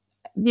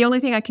 the only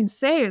thing I can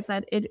say is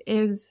that it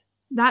is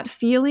that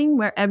feeling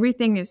where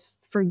everything is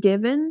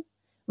forgiven,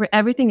 where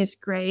everything is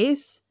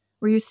grace,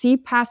 where you see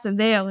past the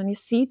veil and you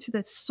see to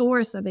the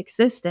source of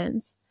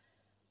existence.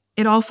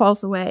 It all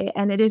falls away,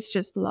 and it is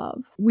just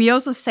love. We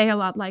also say a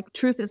lot like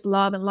truth is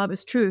love and love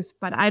is truth,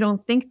 but I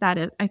don't think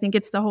that I think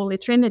it's the Holy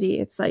Trinity.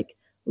 It's like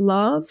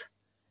love,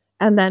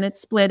 and then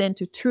it's split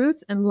into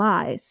truth and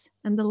lies.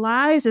 And the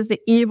lies is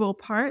the evil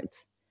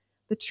part.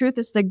 The truth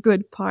is the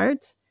good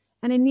part.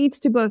 And it needs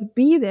to both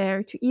be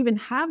there to even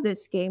have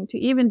this game, to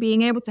even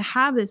being able to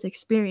have this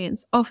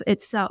experience of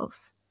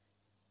itself.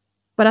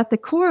 But at the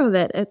core of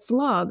it, it's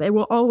love. It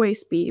will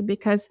always be,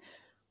 because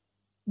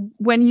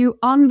when you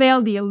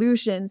unveil the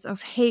illusions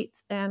of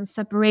hate and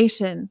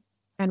separation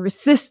and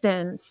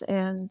resistance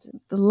and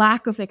the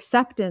lack of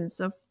acceptance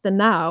of the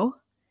now,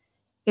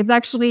 it's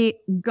actually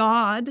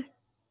God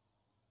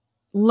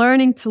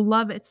learning to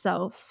love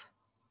itself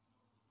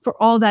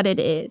for all that it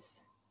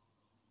is,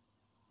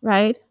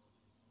 right?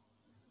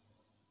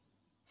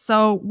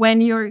 So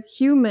when you're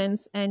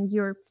humans and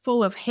you're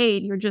full of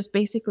hate, you're just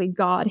basically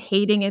God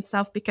hating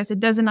itself because it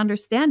doesn't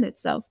understand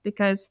itself,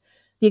 because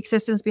the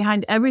existence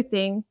behind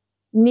everything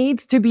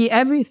needs to be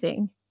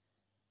everything.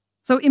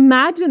 So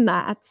imagine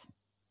that.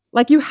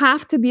 Like, you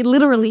have to be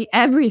literally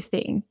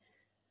everything.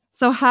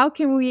 So how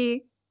can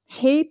we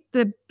hate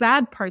the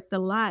bad part, the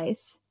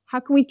lies? How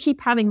can we keep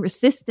having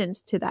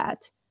resistance to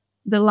that,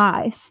 the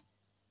lies?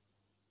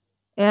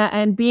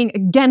 And being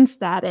against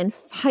that and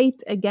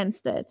fight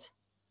against it,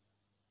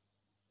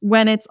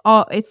 when it's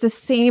the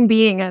same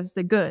being as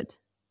the good.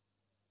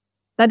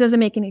 That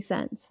doesn't make any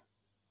sense.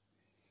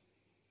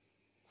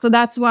 So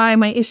that's why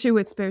my issue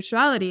with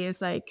spirituality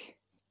is like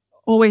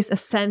always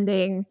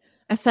ascending,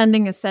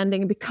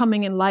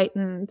 becoming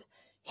enlightened,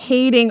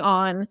 hating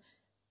on,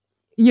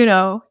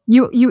 the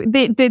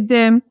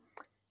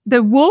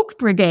woke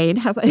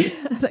brigade, as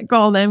I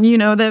call them,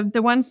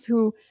 the ones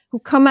who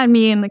come at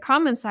me in the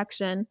comment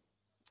section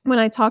when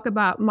I talk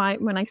about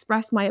when I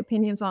express my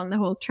opinions on the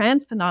whole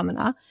trans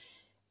phenomena.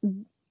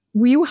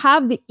 We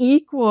have the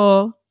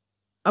equal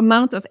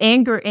amount of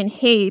anger and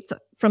hate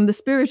from the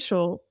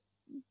spiritual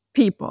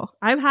people.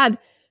 I've had,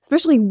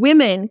 especially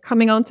women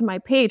coming onto my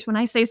page when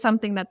I say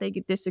something that they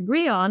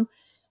disagree on,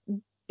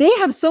 they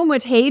have so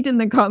much hate in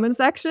the comment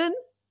section.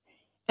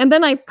 And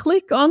then I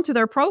click onto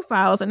their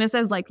profiles and it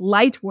says like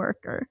light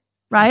worker,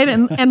 right?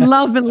 And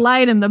love and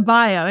light in the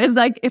bio. It's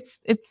like, it's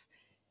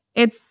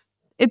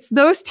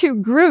those two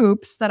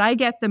groups that I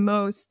get the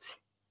most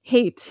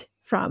hate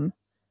from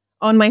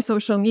on my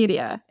social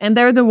media. And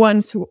they're the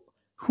ones who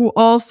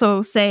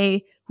also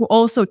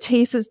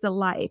chases the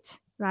light,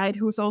 right?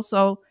 Who's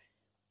also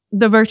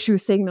the virtue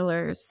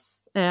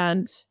signalers,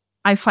 and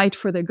I fight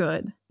for the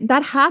good.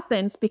 That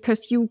happens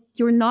because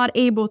you're not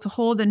able to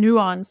hold the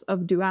nuance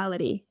of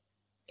duality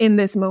in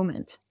this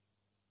moment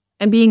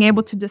and being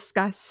able to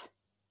discuss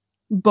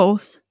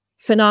both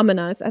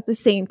phenomena at the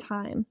same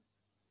time.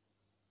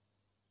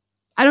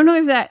 I don't know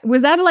if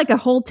was that like a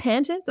whole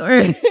tangent,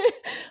 or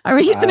are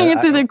we getting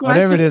into the question?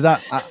 Whatever it is,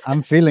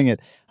 I'm feeling it.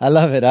 I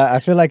love it. I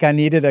feel like I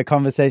needed a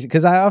conversation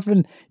because I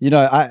often,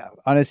 I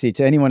honestly,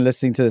 to anyone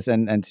listening to this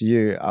and to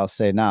you, I'll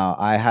say now,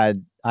 I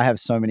have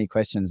so many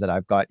questions that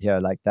I've got here,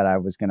 like that I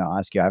was going to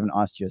ask you. I haven't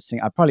asked you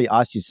I probably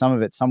asked you some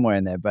of it somewhere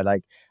in there, but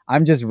like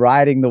I'm just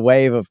riding the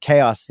wave of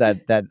chaos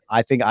that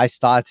I think I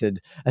started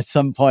at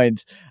some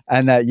point,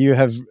 and that you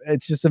have.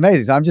 It's just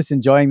amazing. So I'm just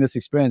enjoying this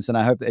experience, and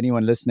I hope that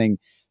anyone listening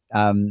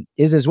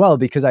is as well,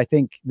 because I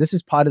think this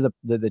is part of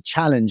the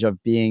challenge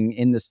of being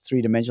in this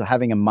three-dimensional,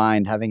 having a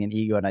mind, having an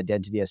ego, and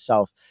identity as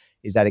self,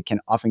 is that it can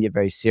often get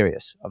very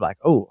serious of like,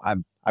 oh,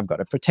 I've got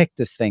to protect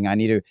this thing. I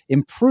need to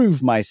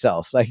improve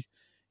myself. Like,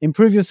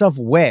 improve yourself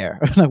where?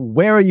 Like,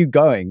 where are you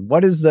going?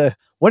 What is the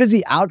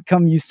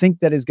outcome you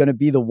think that is going to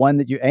be the one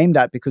that you aimed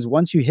at? Because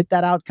once you hit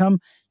that outcome,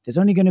 there's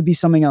only going to be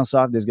something else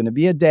after. There's going to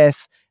be a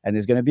death, and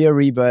there's going to be a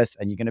rebirth,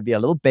 and you're going to be a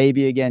little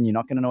baby again. You're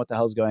not going to know what the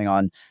hell's going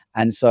on.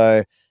 And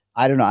so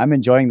I don't know, I'm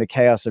enjoying the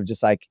chaos of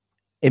just like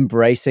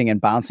embracing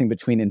and bouncing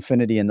between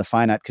infinity and the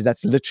finite, because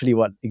that's literally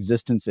what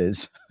existence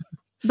is.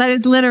 That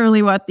is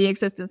literally what the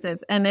existence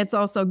is. And it's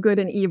also good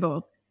and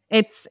evil.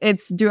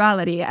 It's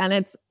duality, and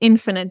it's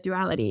infinite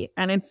duality,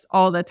 and it's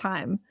all the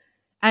time.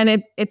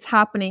 And it's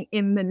happening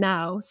in the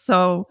now.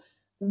 So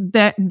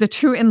the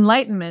true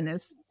enlightenment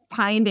is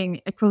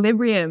finding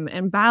equilibrium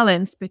and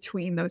balance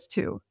between those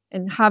two,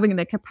 and having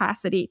the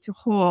capacity to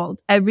hold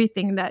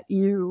everything that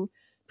you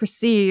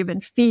perceive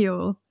and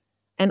feel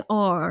and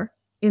are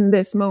in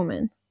this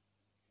moment.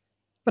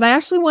 But I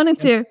actually wanted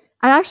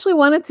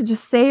to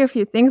just say a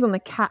few things on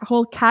the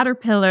whole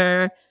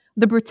caterpillar,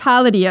 the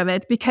brutality of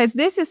it, because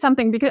this is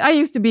something, because I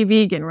used to be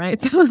vegan, right?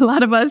 So a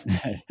lot of us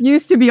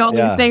used to be all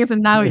these things,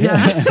 and now,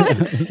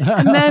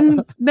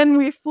 and then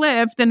we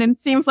flipped, and it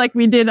seems like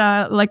we did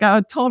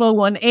a total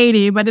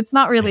 180, but it's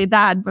not really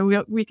that,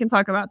 but we can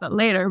talk about that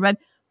later. But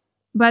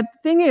the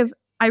thing is,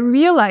 I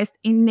realized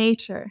in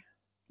nature,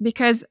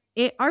 because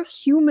our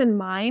human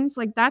minds,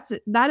 like that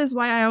is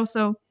why I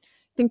also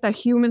think that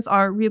humans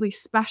are really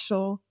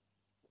special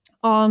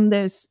on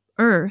this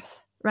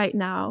earth right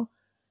now,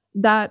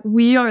 that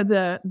we are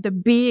the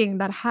being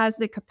that has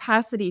the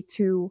capacity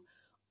to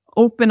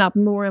open up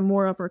more and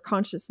more of our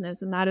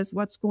consciousness. And that is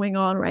what's going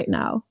on right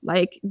now,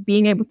 like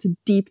being able to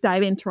deep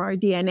dive into our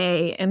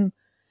DNA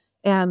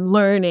and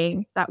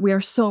learning that we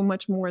are so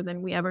much more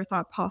than we ever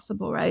thought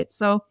possible, right?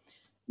 So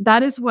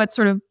that is what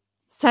sort of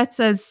sets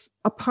us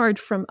apart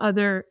from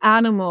other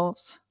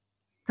animals,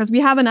 because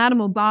we have an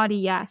animal body,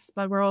 yes,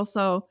 but we're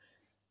also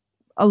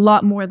a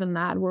lot more than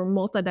that. We're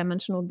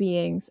multidimensional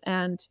beings,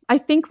 and I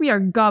think we are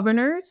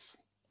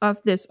governors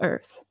of this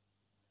earth.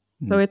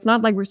 So it's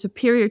not like we're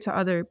superior to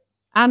other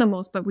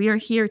animals, but we are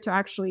here to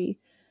actually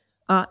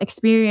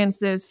experience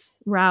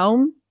this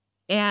realm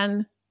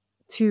and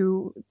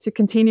to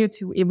continue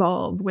to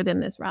evolve within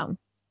this realm.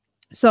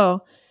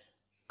 So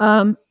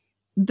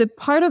the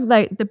part of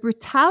like the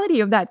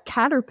brutality of that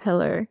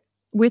caterpillar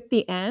with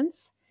the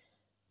ants,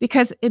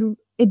 because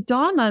it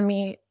dawned on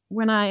me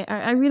when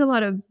I read a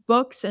lot of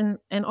books, and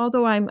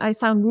although I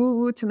sound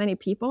woo-woo to many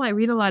people, I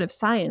read a lot of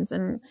science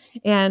and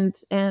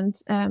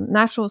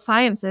natural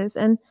sciences,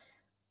 and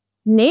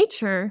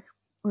nature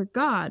or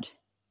God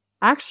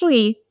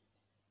actually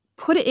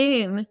put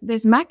in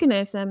this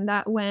mechanism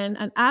that when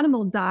an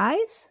animal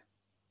dies,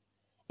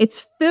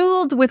 it's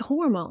filled with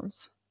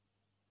hormones.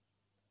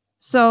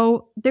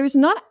 So there's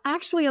not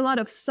actually a lot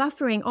of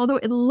suffering, although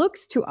it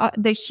looks to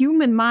the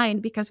human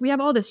mind, because we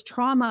have all this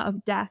trauma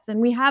of death, and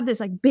we have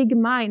this like big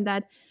mind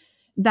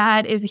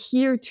that is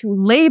here to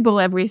label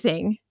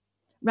everything,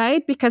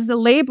 right? Because the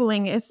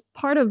labeling is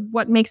part of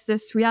what makes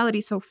this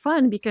reality so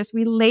fun, because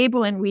we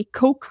label and we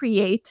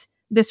co-create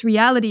this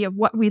reality of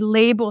what we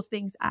label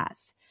things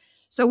as.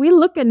 So we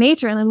look at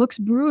nature and it looks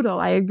brutal.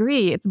 I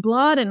agree. It's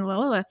blood and blah,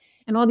 blah, blah,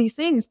 and all these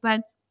things.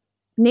 But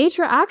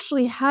nature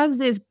actually has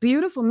this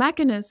beautiful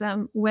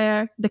mechanism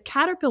where the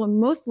caterpillar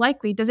most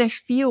likely doesn't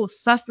feel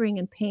suffering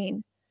and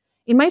pain.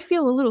 It might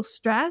feel a little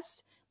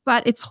stress,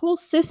 but its whole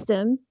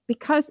system,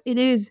 because it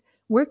is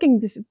working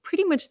this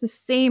pretty much the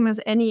same as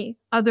any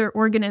other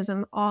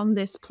organism on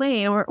this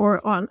plane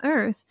or on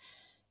Earth,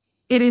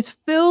 it is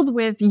filled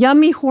with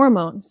yummy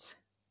hormones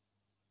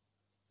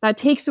that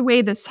takes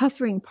away the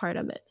suffering part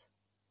of it.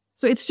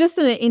 So it's just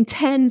an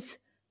intense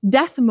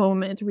death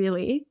moment,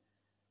 really.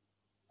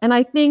 And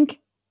I think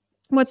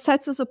what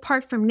sets us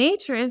apart from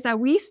nature is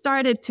that we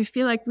started to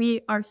feel like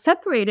we are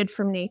separated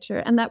from nature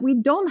and that we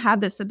don't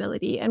have this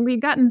ability, and we've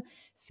gotten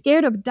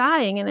scared of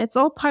dying, and it's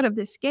all part of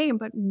this game.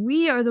 But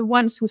we are the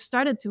ones who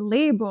started to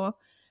label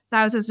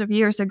thousands of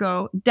years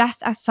ago death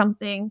as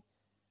something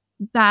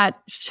that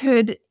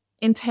should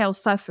entail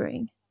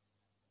suffering.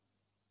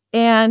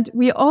 And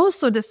we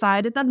also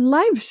decided that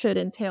life should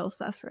entail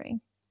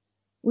suffering.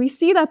 We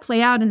see that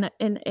play out in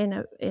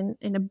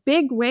a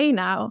big way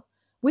now.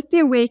 With the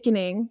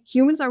awakening,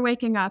 humans are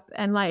waking up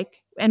and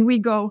we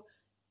go,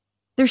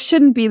 there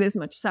shouldn't be this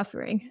much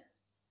suffering.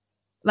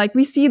 Like,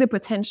 we see the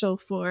potential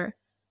for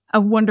a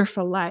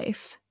wonderful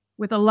life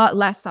with a lot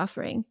less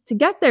suffering. To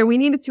get there, we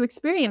needed to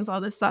experience all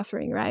this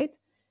suffering, right?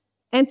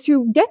 And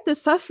to get the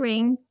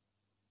suffering,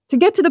 to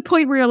get to the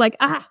point where you're like,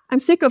 I'm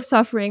sick of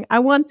suffering. I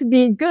want to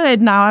be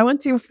good now. I want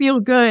to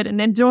feel good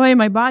and enjoy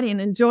my body and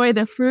enjoy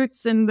the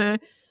fruits and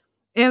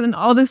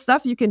all the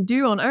stuff you can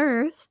do on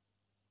Earth.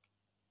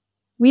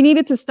 We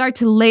needed to start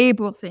to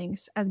label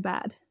things as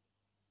bad.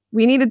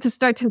 We needed to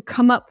start to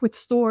come up with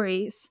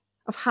stories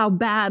of how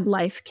bad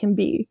life can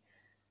be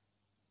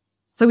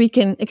so we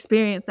can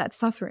experience that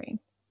suffering.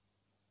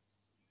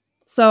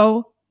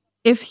 So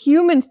if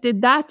humans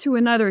did that to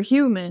another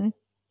human,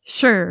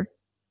 sure,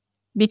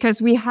 because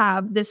we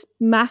have this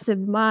massive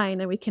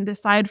mind and we can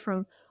decide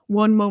from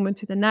one moment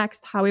to the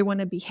next how we want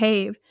to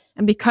behave.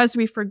 And because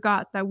we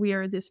forgot that we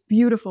are this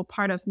beautiful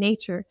part of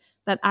nature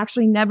that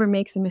actually never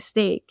makes a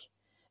mistake,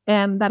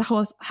 and that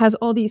has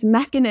all these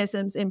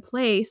mechanisms in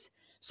place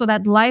so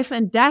that life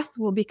and death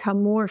will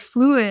become more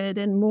fluid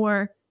and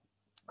more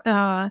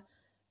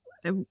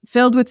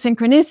filled with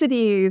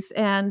synchronicities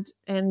and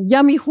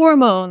yummy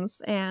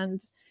hormones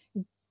and,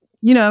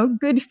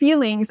 good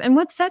feelings. And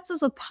what sets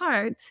us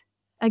apart,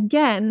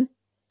 again,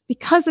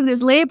 because of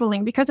this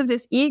labeling, because of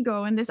this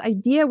ego and this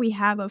idea we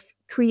have of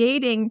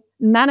creating,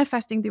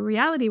 manifesting the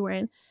reality we're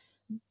in,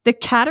 the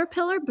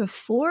caterpillar,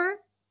 before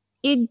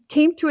it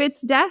came to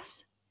its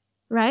death,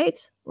 right?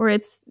 Or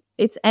its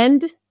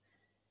end.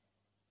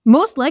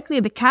 Most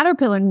likely the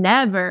caterpillar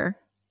never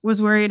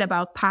was worried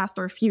about past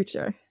or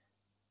future.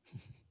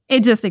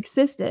 It just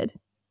existed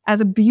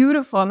as a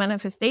beautiful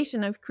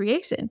manifestation of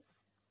creation.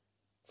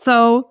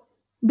 So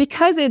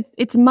because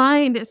its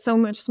mind is so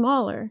much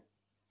smaller.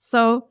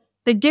 So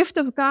the gift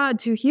of God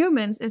to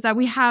humans is that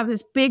we have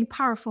this big,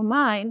 powerful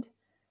mind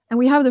and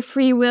we have the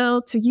free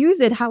will to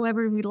use it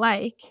however we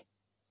like.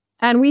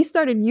 And we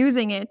started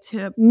using it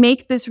to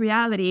make this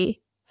reality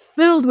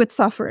filled with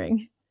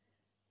suffering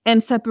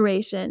and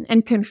separation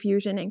and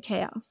confusion and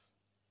chaos.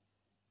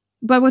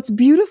 But what's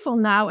beautiful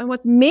now and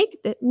what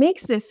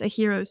makes this a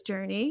hero's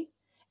journey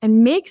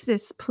and makes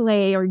this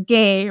play or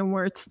game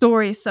or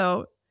story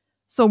so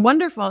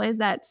wonderful is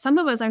that some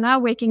of us are now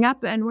waking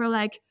up and we're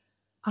like,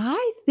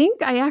 I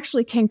think I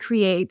actually can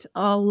create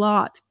a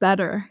lot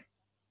better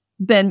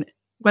than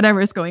whatever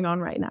is going on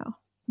right now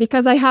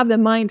because I have the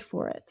mind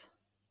for it.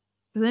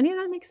 Does any of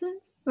that make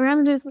sense? Or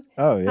I'm just,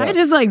 I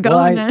just like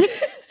going on.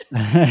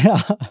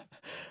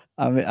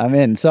 I'm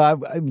in. So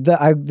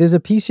there's a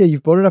piece here,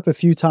 you've brought it up a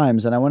few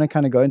times, and I want to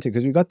kind of go into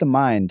because we've got the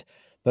mind,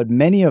 but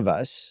many of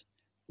us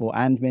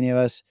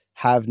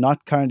have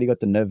not currently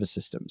got the nervous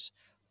systems,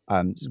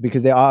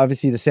 because they are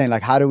obviously the same.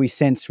 Like, how do we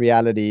sense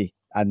reality,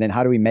 and then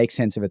how do we make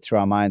sense of it through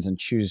our minds and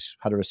choose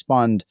how to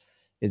respond?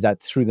 Is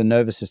that through the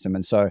nervous system?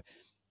 And so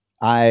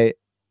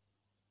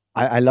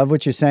I love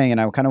what you're saying,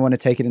 and I kind of want to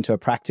take it into a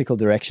practical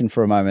direction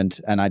for a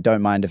moment, and I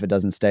don't mind if it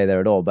doesn't stay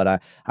there at all,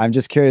 but I'm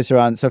just curious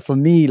around. So for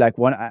me, like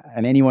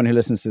and anyone who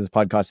listens to this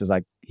podcast is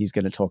like, he's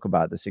going to talk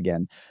about this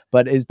again,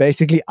 but it's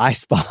basically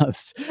ice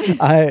baths.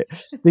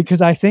 Because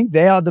I think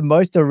they are the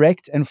most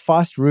direct and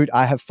fast route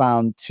I have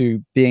found to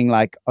being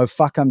like, oh,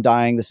 fuck, I'm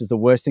dying. This is the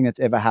worst thing that's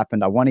ever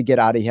happened. I want to get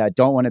out of here. I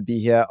don't want to be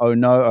here. Oh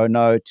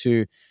no,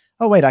 to,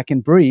 oh wait, I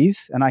can breathe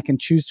and I can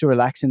choose to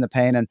relax in the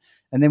pain. And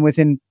then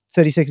within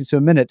 30 seconds to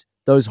a minute,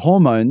 those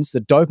hormones, the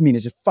dopamine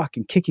is just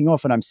fucking kicking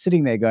off. And I'm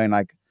sitting there going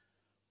like,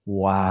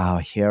 wow,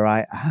 here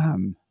I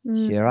am.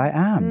 Here I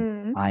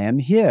am. I am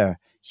here.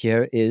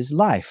 Here is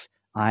life.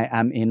 I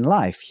am in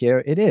life.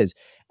 Here it is.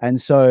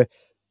 And so,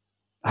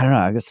 I don't know,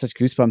 I got such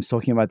goosebumps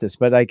talking about this,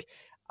 but like,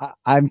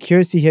 I'm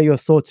curious to hear your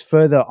thoughts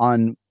further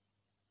on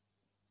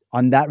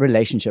that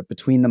relationship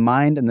between the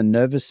mind and the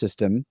nervous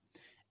system,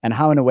 and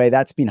how in a way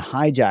that's been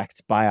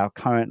hijacked by our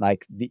current,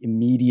 like the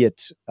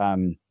immediate,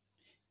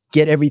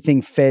 get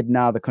everything fed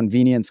now, the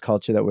convenience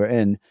culture that we're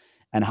in.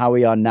 and how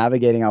we are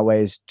navigating our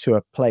ways to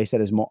a place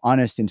that is more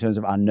honest in terms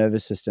of our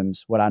nervous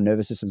systems, what our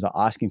nervous systems are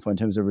asking for in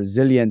terms of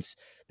resilience,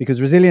 because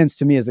resilience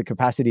to me is the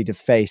capacity to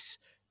face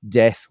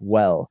death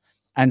well,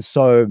 and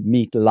so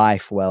meet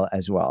life well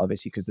as well,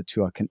 obviously, because the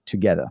two are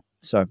together.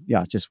 So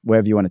yeah, just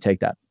wherever you want to take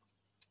that.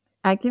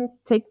 I can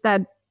take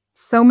that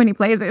so many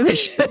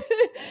places.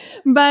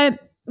 But,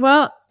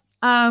 well,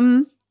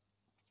 I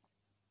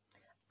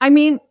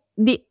mean,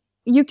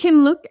 you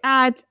can look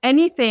at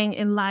anything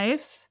in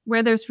life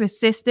where there's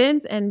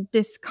resistance and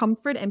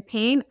discomfort and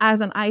pain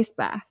as an ice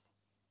bath.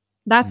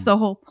 That's the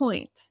whole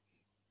point.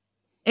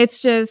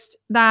 It's just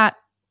that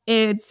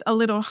it's a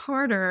little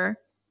harder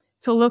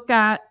to look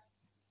at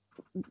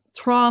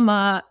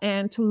trauma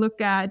and to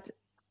look at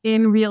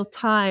in real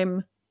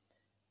time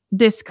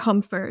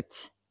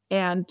discomfort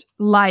and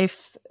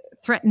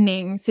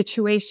life-threatening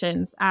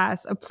situations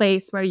as a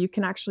place where you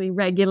can actually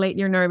regulate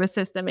your nervous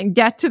system and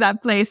get to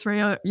that place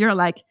where you're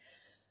like,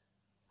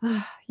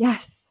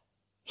 yes,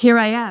 here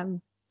I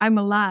am. I'm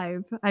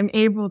alive. I'm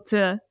able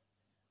to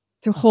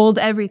hold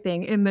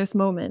everything in this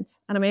moment.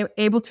 And I'm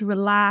able to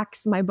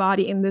relax my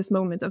body in this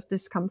moment of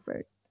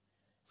discomfort.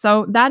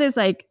 So that is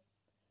like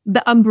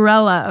the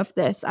umbrella of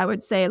this. I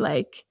would say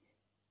like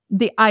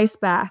the ice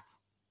bath,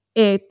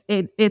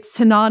 it's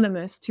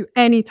synonymous to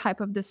any type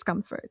of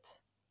discomfort.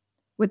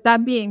 With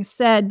that being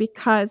said,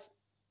 because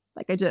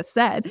like I just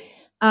said,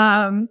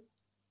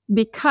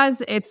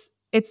 because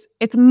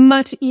it's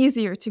much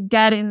easier to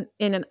get in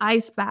an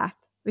ice bath,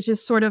 which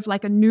is sort of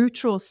like a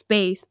neutral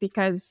space,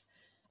 because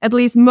at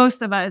least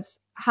most of us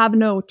have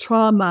no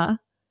trauma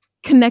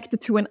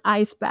connected to an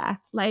ice bath.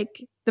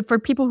 Like for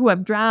people who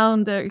have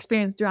drowned or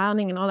experienced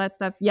drowning and all that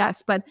stuff,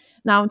 yes. But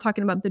now I'm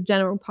talking about the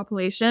general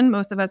population.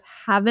 Most of us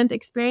haven't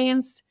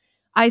experienced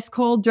ice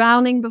cold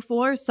drowning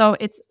before. So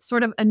it's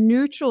sort of a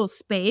neutral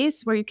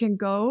space where you can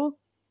go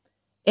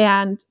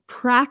and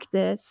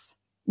practice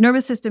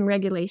nervous system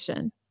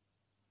regulation.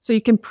 So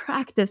you can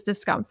practice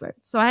discomfort.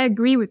 So I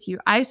agree with you.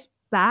 Ice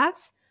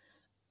baths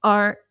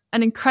are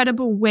an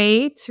incredible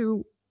way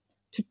to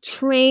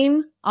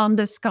train on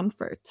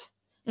discomfort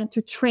and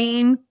to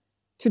train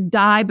to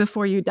die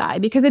before you die,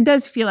 because it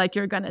does feel like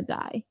you're going to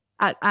die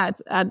at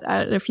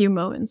a few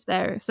moments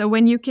there. So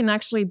when you can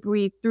actually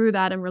breathe through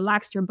that and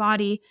relax your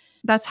body,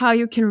 that's how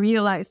you can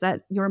realize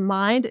that your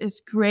mind is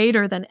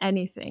greater than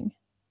anything.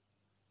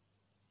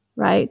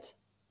 Right?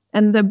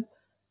 And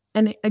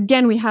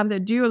again, we have the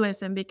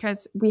dualism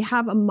because we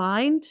have a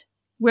mind.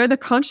 We're the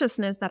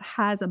consciousness that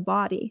has a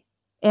body.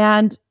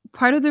 And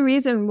part of the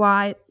reason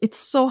why it's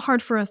so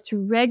hard for us to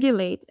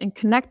regulate and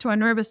connect to our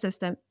nervous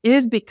system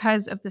is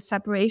because of the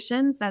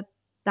separations that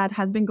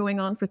has been going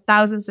on for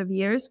thousands of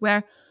years,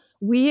 where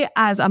we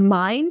as a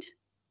mind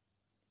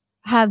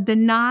has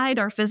denied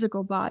our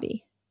physical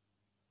body.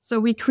 So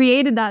we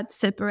created that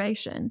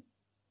separation.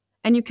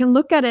 And you can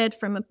look at it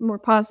from a more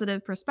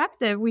positive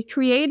perspective. We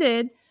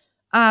created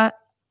a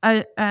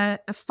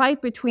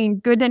fight between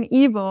good and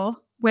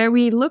evil, where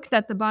we looked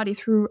at the body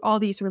through all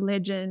these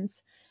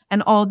religions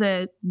and all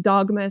the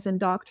dogmas and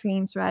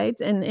doctrines, right?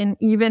 And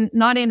even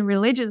not in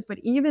religions, but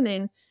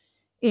even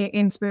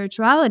in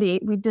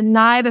spirituality, we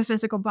deny the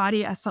physical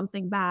body as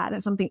something bad,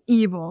 as something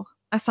evil,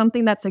 as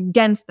something that's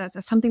against us,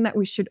 as something that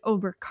we should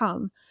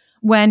overcome.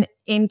 When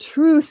in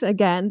truth,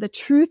 again, the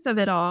truth of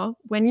it all,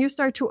 when you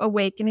start to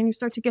awaken and you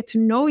start to get to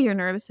know your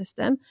nervous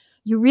system,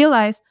 you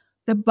realize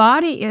the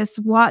body is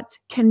what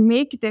can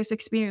make this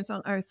experience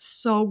on earth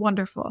so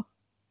wonderful.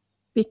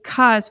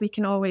 Because we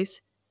can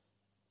always,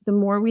 the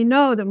more we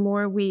know, the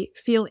more we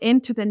feel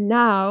into the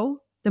now,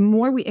 the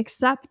more we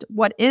accept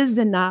what is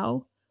the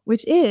now,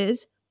 which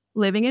is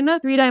living in a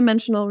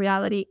three-dimensional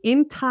reality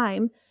in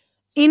time,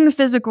 in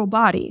physical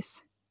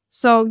bodies.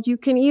 So you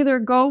can either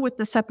go with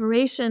the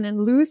separation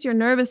and lose your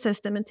nervous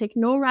system and take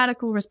no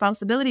radical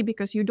responsibility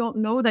because you don't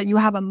know that you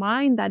have a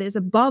mind that is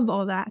above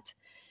all that,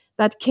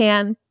 that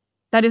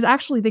is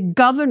actually the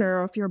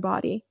governor of your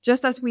body.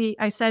 Just as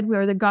I said, we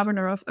are the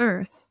governor of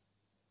earth,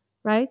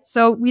 right?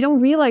 So we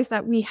don't realize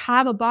that we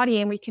have a body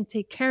and we can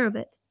take care of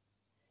it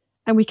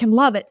and we can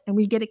love it and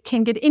we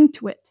can get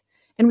into it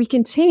and we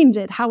can change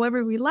it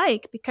however we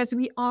like, because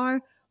we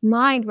are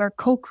mind. We're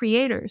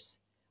co-creators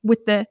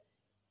with the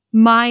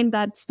mind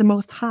that's the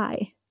most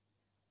high.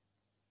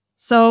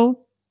 So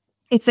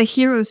it's a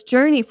hero's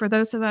journey for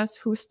those of us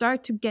who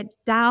start to get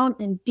down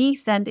and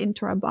descend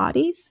into our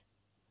bodies,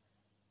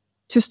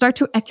 to start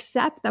to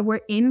accept that we're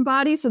in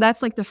bodies. So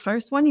that's like the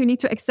first one. You need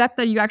to accept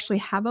that you actually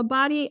have a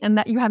body and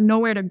that you have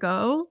nowhere to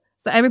go.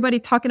 So everybody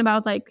talking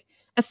about like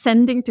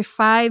ascending to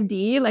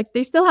 5D, like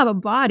they still have a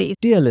body.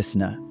 Dear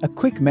listener, a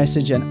quick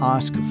message and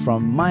ask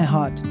from my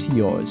heart to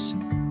yours.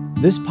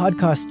 This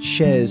podcast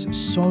shares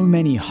so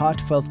many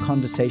heartfelt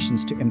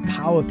conversations to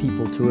empower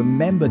people to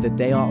remember that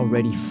they are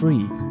already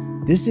free.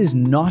 This is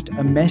not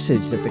a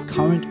message that the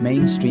current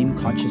mainstream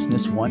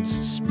consciousness wants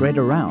spread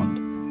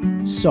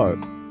around. So,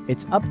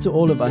 it's up to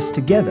all of us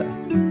together.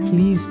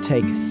 Please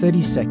take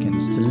 30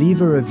 seconds to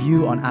leave a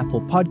review on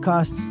Apple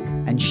Podcasts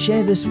and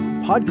share this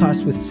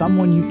podcast with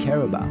someone you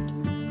care about.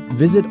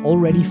 Visit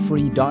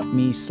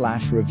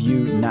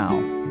alreadyfree.me/review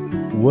now.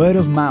 Word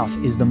of mouth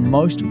is the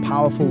most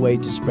powerful way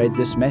to spread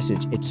this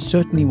message. It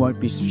certainly won't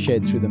be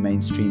shared through the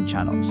mainstream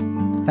channels.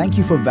 Thank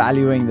you for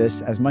valuing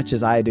this as much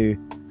as I do,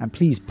 and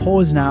please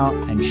pause now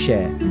and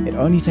share. It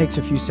only takes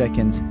a few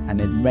seconds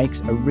and it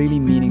makes a really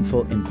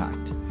meaningful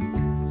impact.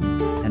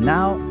 And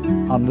now,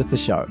 on with the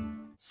show.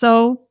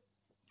 So,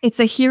 it's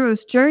a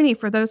hero's journey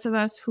for those of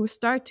us who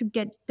start to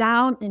get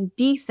down and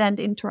descend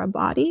into our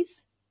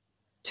bodies,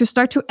 to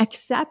start to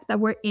accept that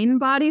we're in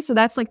bodies. So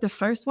that's like the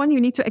first one. You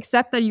need to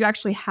accept that you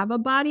actually have a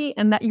body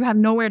and that you have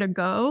nowhere to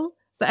go.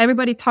 So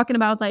everybody talking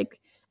about like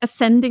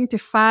ascending to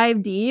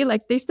 5D,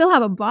 like they still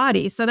have a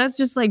body. So that's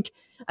just like,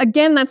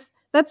 again, that's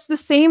the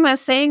same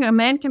as saying a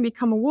man can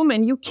become a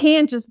woman. You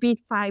can't just be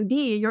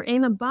 5D. You're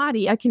in a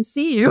body. I can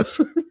see you.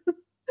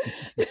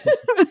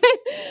 Right?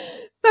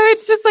 So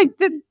it's just like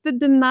the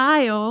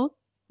denial,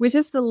 which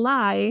is the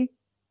lie,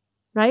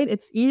 right?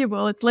 It's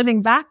evil. It's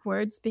living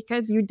backwards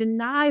because you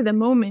deny the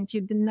moment.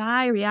 You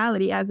deny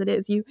reality as it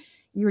is. You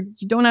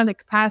don't have the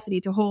capacity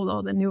to hold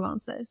all the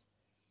nuances.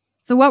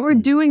 So what we're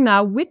doing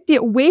now with the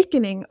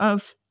awakening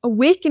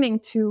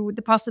to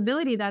the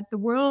possibility that the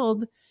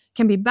world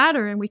can be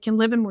better and we can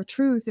live in more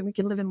truth and we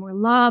can live in more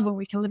love and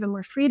we can live in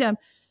more freedom.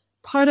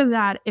 Part of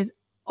that is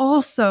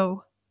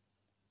also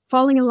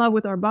falling in love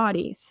with our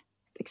bodies,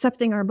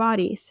 accepting our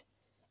bodies,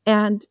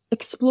 and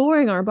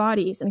exploring our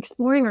bodies and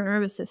exploring our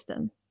nervous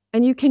system.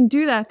 And you can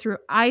do that through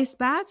ice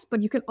baths,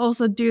 but you can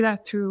also do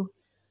that through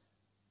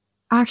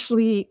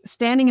actually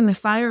standing in the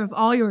fire of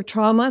all your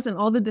traumas and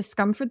all the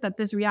discomfort that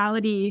this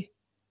reality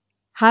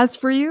has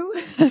for you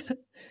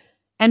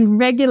and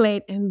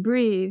regulate and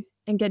breathe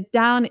and get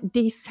down,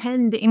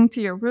 descend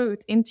into your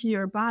root, into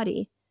your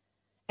body,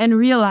 and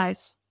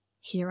realize,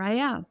 here I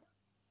am.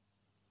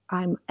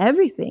 I'm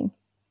everything.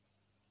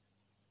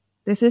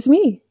 This is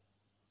me.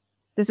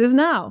 This is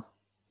now.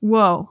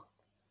 Whoa.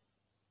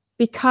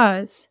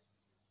 Because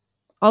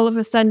all of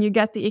a sudden you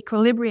get the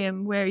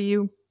equilibrium where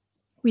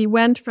we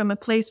went from a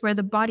place where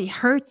the body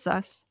hurts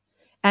us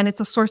and it's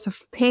a source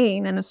of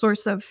pain and a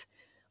source of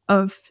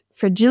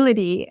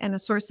fragility and a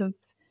source of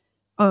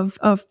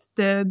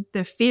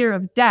the fear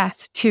of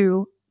death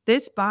to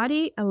this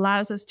body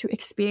allows us to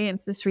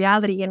experience this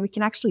reality, and we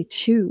can actually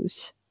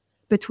choose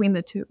between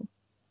the two.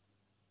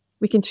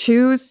 We can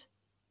choose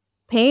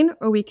pain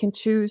or we can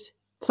choose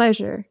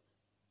pleasure.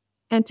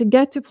 And to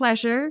get to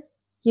pleasure,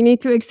 you need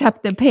to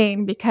accept the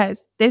pain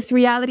because this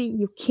reality,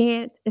 you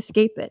can't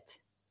escape it.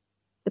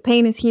 The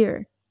pain is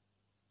here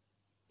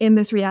in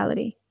this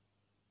reality.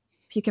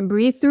 If you can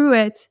breathe through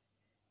it,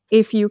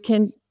 if you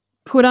can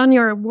put on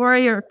your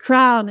warrior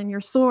crown and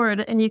your sword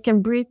and you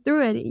can breathe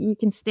through it, you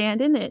can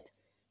stand in it.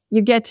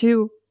 You get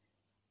to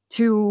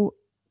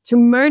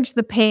merge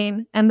the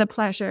pain and the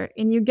pleasure,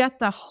 and you get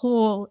the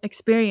whole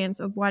experience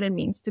of what it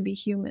means to be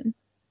human.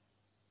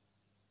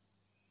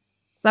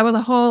 So that was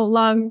a whole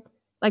long,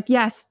 like,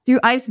 yes, do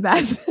ice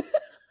baths.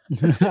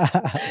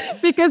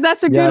 Because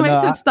that's a good way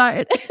to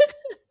start.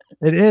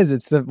 It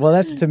is.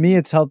 That's, to me,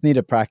 it's helped me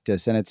to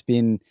practice. And it's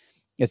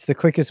the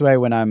quickest way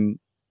when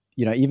I'm,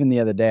 even the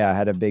other day I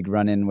had a big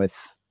run-in with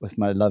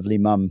my lovely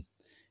mum.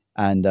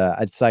 And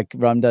it's like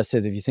Ramdas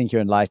says, if you think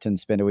you're enlightened,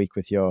 spend a week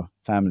with your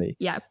family.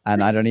 Yes.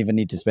 And I don't even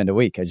need to spend a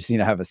week. I just need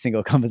to have a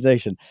single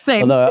conversation.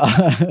 Same. Although,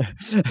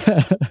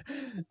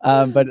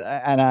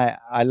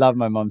 I love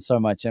my mom so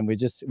much. And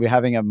we're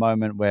having a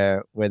moment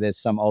where there's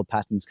some old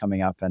patterns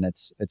coming up, and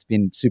it's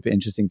been super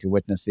interesting to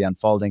witness the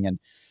unfolding. And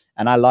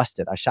I lost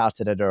it. I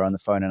shouted at her on the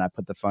phone and I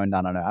put the phone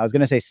down on her. I was going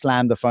to say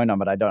slam the phone on,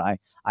 but I don't.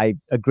 I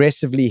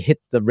aggressively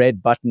hit the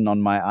red button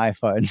on my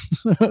iPhone.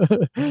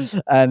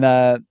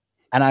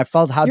 And I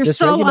felt how you're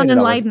dysregulated so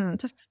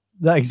unenlightened.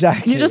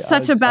 Exactly. You're just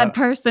such a bad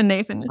person,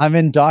 Nathan.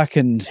 I'm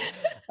darkened.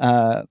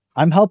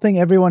 I'm helping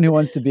everyone who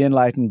wants to be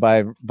enlightened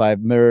by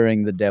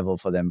mirroring the devil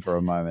for them for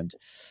a moment.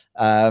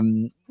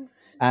 And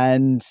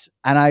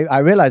I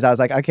realized, I was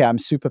like, okay, I'm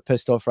super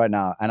pissed off right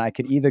now. And I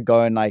could either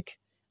go and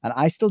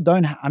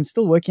I'm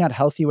still working out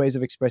healthy ways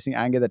of expressing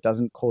anger that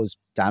doesn't cause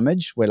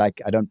damage, where I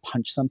don't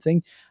punch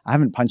something. I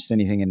haven't punched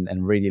anything in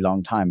a really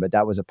long time, but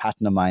that was a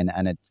pattern of mine,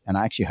 and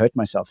I actually hurt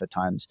myself at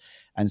times.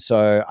 And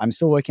so I'm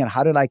still working on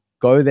how to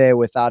go there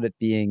without it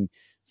being,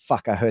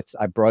 fuck,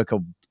 I broke a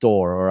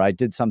door, or I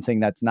did something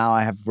that's now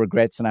I have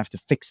regrets and I have to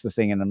fix the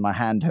thing and then my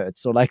hand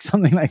hurts, or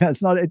something like that.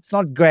 It's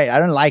not great. I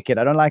don't like it.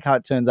 I don't like how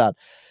it turns out.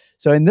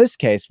 So in this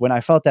case, when I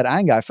felt that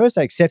anger, at first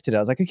I accepted it. I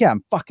was like, okay,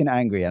 I'm fucking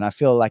angry. And I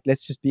feel like,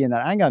 let's just be in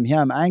that anger. I'm here,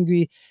 I'm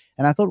angry.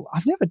 And I thought,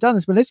 I've never done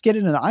this, but let's get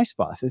in an ice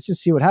bath. Let's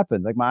just see what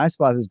happens. My ice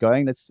bath is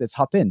going, let's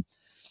hop in.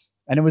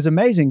 And it was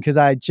amazing because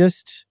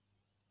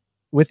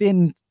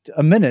within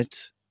a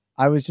minute,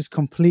 I was just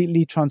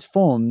completely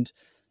transformed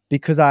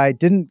because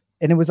and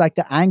it was like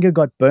the anger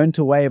got burnt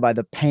away by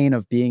the pain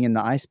of being in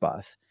the ice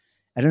bath.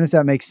 I don't know if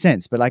that makes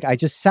sense, but I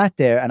just sat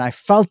there and I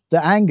felt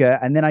the anger,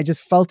 and then I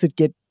just felt it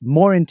get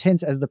more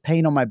intense as the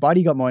pain on my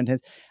body got more intense.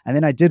 And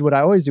then I did what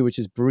I always do, which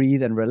is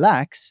breathe and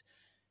relax.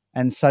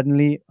 And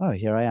suddenly, oh,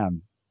 here I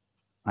am.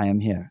 I am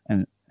here.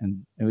 And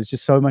it was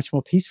just so much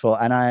more peaceful.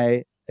 And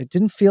I it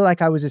didn't feel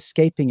like I was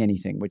escaping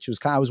anything, which was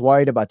I was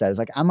worried about that. It's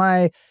like, am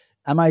I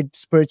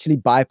spiritually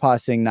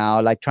bypassing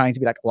now, like trying to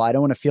be like, well, I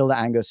don't want to feel the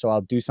anger, so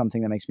I'll do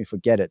something that makes me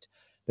forget it.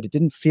 But it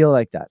didn't feel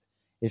like that.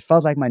 It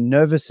felt like my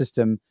nervous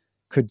system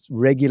could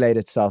regulate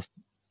itself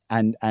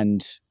and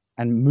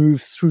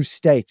move through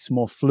states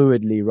more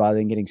fluidly rather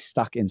than getting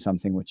stuck in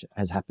something, which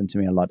has happened to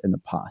me a lot in the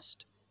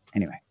past.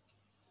 Anyway.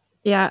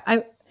 Yeah,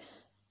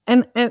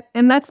 and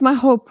that's my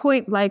whole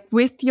point. Like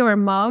with your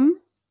mom,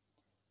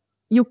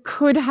 you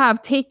could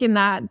have taken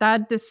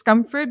that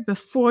discomfort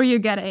before you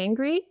get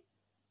angry.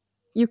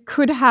 You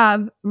could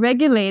have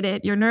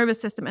regulated your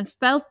nervous system and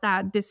felt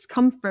that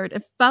discomfort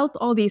and felt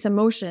all these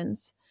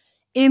emotions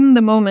in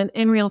the moment,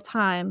 in real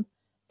time,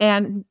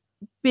 and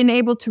been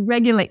able to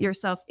regulate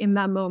yourself in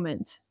that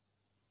moment.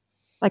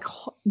 Like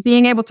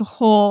being able to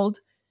hold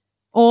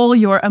all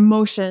your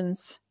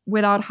emotions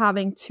without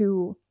having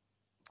to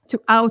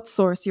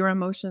outsource your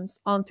emotions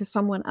onto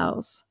someone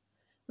else,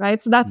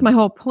 right? So that's my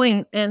whole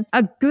point. And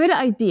a good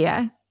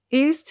idea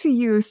is to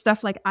use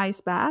stuff like ice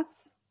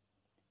baths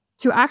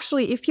to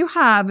actually, if you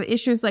have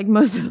issues like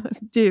most of us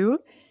do,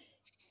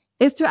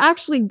 is to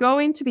actually go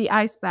into the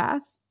ice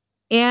bath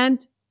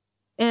and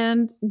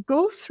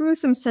go through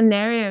some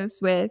scenarios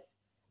with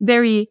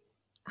very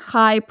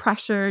high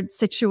pressured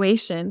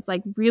situations,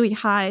 like really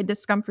high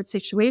discomfort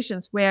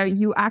situations where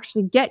you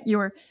actually get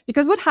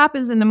because what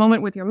happens in the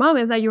moment with your mom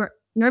is that your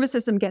nervous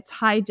system gets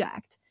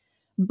hijacked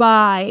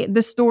by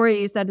the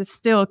stories that is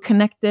still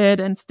connected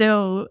and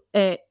still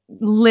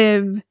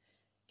live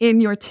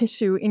in your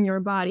tissue, in your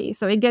body.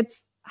 So it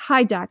gets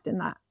hijacked in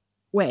that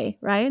way,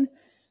 right?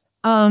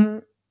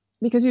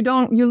 Because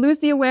you lose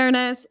the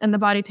awareness and the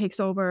body takes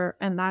over,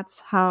 and that's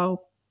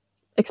how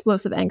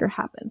explosive anger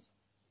happens.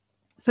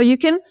 So you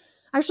can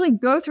actually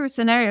go through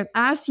scenarios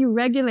as you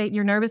regulate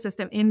your nervous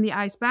system in the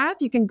ice bath.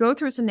 You can go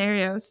through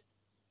scenarios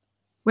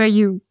where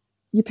you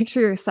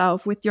picture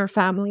yourself with your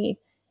family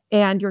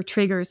and your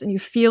triggers, and you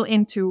feel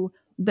into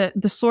the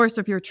source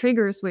of your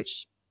triggers,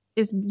 which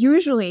is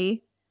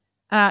usually,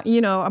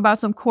 about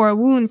some core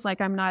wounds,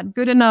 like I'm not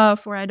good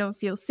enough, or I don't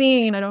feel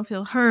seen, I don't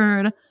feel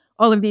heard,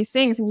 all of these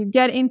things. And you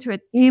get into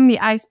it in the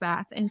ice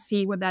bath and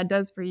see what that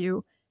does for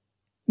you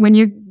when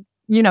you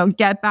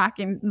get back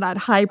in that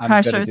high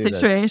pressure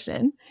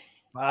situation.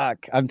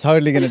 Fuck, I'm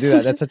totally going to do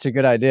that. That's such a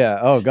good idea.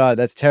 Oh God,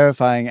 that's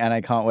terrifying. And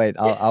I can't wait.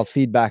 I'll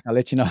feed back. I'll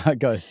let you know how it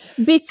goes.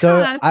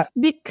 Because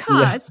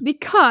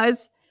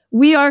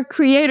we are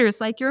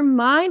creators. Like your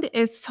mind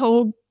is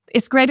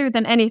greater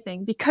than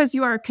anything because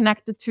you are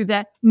connected to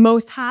the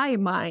most high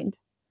mind.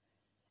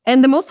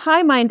 And the most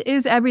high mind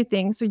is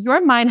everything. So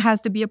your mind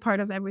has to be a part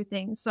of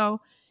everything. So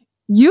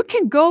you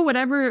can go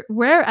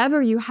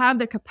wherever you have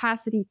the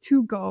capacity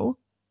to go.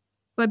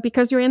 But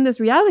because you're in this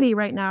reality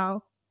right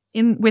now,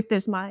 with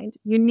this mind,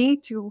 you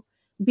need to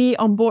be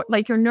on board.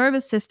 Like your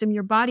nervous system,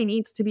 your body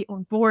needs to be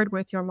on board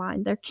with your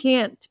mind. There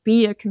can't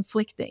be a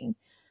conflicting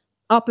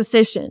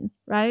opposition,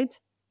 right?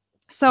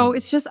 So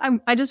it's just,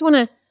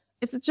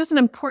 it's just an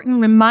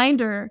important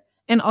reminder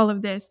in all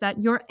of this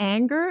that your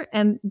anger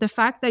and the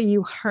fact that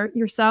you hurt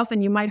yourself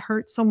and you might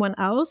hurt someone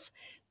else,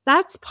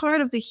 that's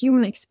part of the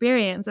human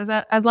experience.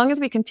 As long as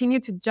we continue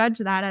to judge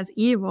that as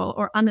evil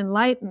or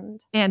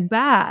unenlightened and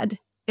bad,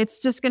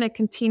 it's just going to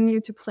continue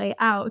to play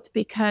out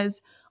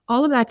because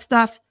all of that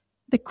stuff,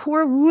 the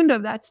core wound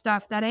of that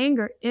stuff, that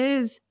anger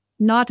is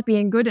not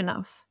being good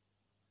enough.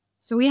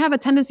 So we have a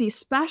tendency,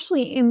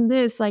 especially in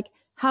this like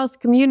health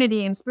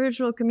community and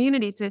spiritual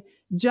community, to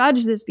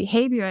judge this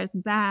behavior as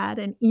bad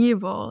and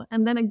evil.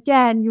 And then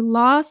again, you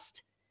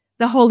lost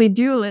the holy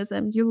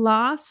dualism. You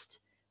lost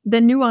the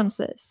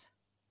nuances.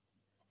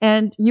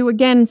 And you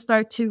again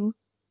start to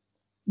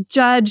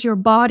judge your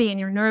body and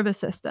your nervous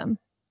system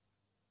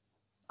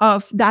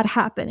of that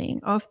happening,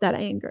 of that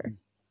anger.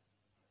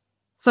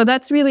 So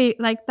that's really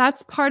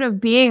that's part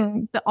of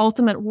being the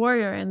ultimate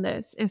warrior in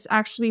this, is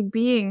actually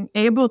being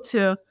able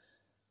to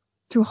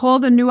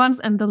hold the nuance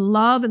and the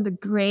love and the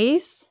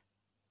grace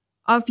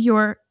of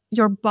your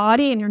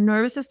body and your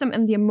nervous system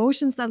and the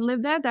emotions that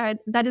live there,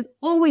 that is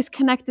always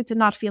connected to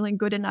not feeling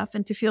good enough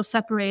and to feel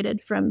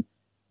separated from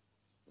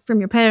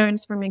your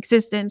parents, from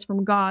existence,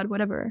 from God,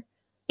 whatever.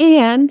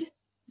 And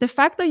the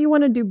fact that you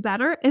want to do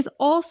better is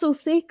also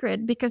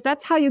sacred because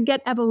that's how you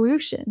get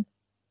evolution.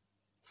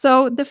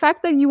 So the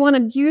fact that you want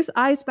to use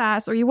ice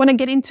baths or you want to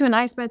get into an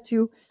ice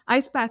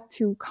bath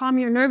to calm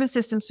your nervous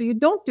system so you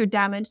don't do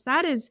damage,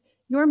 that is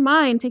your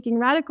mind taking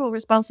radical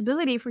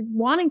responsibility for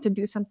wanting to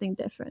do something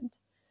different.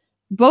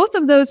 Both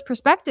of those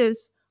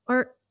perspectives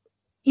are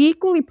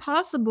equally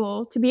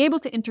possible to be able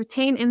to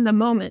entertain in the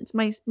moment.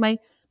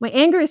 My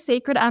anger is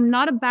sacred. I'm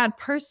not a bad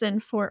person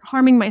for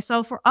harming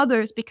myself or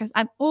others because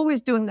I'm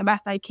always doing the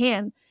best I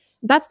can.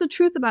 That's the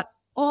truth about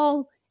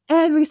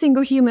every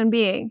single human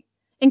being,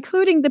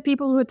 including the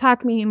people who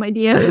attack me in my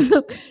DMs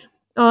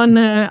on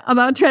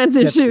about trans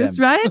issues,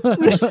 right?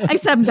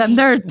 Except them.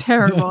 They're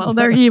terrible.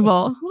 They're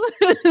evil.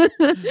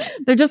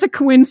 They're just a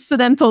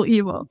coincidental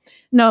evil.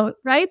 No,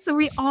 right? So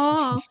we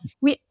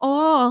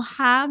all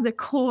have the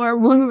core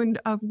wound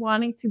of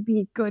wanting to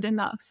be good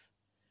enough.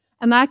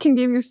 And that can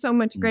give you so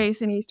much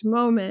grace in each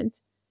moment.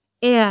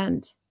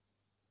 And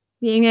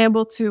being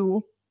able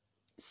to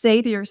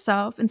say to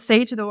yourself and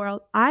say to the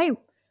world, I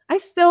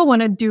still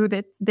want to do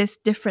this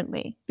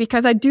differently,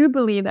 because I do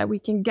believe that we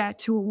can get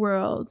to a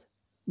world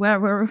where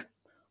we're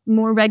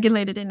more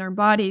regulated in our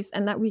bodies,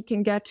 and that we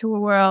can get to a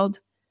world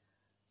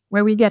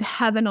where we get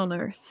heaven on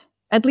earth,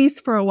 at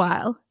least for a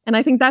while. And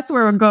I think that's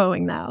where we're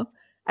going now.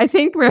 I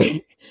think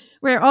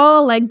we're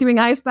all like doing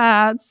ice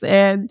baths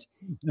and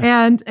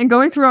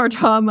going through our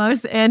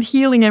traumas and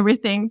healing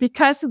everything,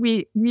 because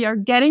we are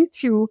getting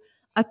to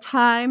a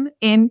time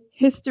in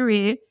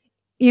history,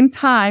 in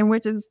time,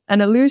 which is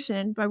an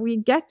illusion, but we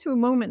get to a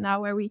moment now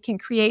where we can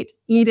create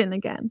Eden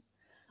again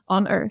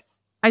on earth.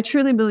 I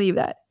truly believe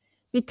that,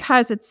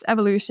 because it's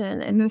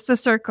evolution and it's a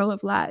circle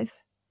of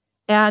life.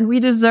 And we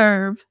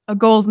deserve a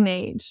golden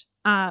age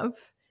of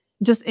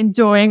just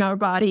enjoying our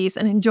bodies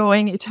and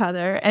enjoying each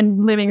other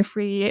and living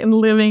free and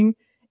living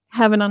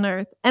heaven on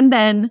earth. And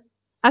then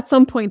at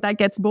some point that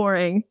gets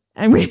boring,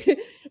 and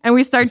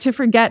we start to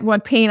forget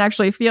what pain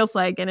actually feels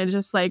like, and it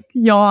just like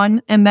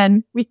yawn, and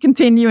then we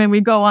continue and we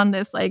go on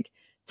this like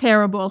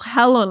terrible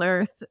hell on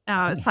earth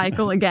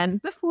cycle again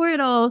before it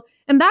all.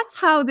 And that's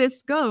how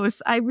this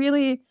goes.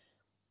 It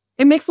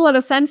makes a lot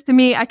of sense to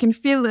me. I can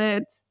feel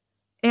it.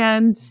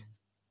 And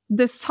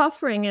the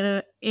suffering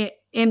in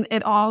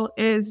it all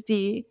is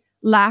the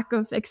lack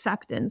of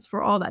acceptance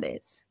for all that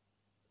is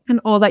and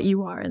all that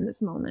you are in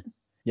this moment.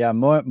 Yeah,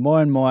 more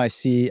and more I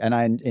see, and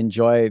I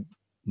enjoy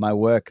my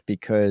work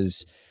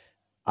because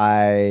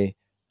I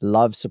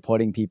love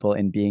supporting people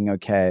in being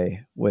okay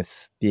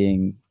with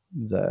being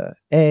the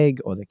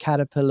egg or the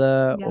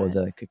caterpillar or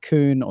the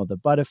cocoon or the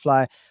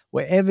butterfly.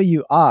 Wherever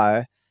you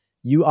are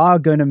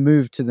going to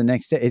move to the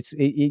next step.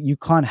 You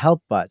can't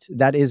help but.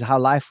 That is how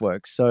life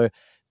works. So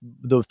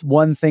the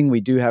one thing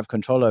we do have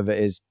control over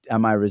is,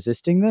 am I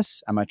resisting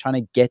this? Am I trying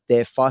to get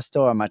there faster?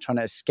 Or am I trying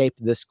to escape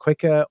this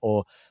quicker?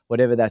 Or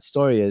whatever that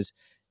story is.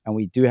 And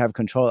we do have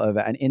control over.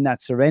 And in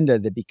that surrender,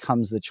 there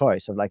becomes the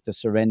choice of like, the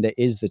surrender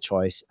is the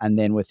choice. And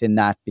then within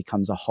that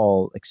becomes a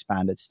whole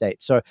expanded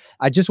state. So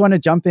I just want to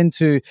jump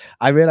into,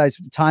 I realize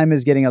time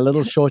is getting a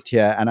little short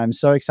here, and I'm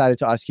so excited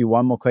to ask you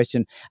one more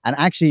question. And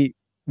actually,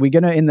 we're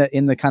going to,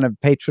 in the kind of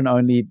patron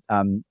only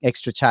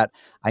extra chat,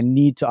 I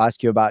need to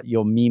ask you about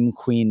your meme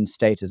queen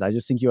status. I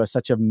just think you are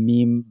such a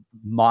meme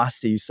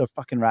master. You're so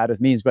fucking rad with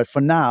memes. But for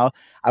now,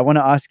 I want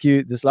to ask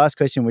you this last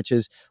question, which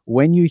is,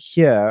 when you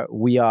hear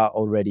 "we are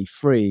already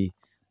free,"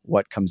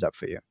 what comes up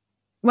for you?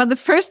 Well, the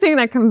first thing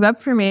that comes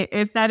up for me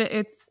is that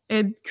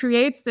it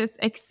creates this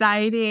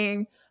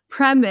exciting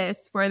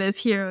premise for this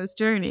hero's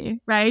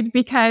journey, right?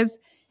 Because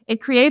it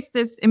creates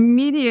this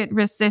immediate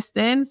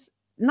resistance.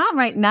 Not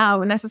right now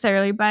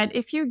necessarily, but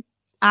if you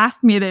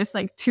asked me this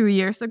like 2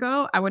 years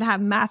ago, I would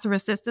have massive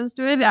resistance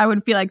to it. I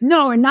would be like,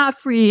 no, we're not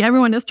free.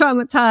 Everyone is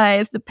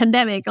traumatized. The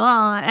pandemic,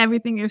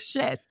 everything is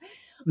shit.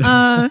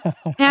 And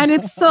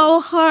it's so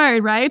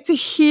hard, right? To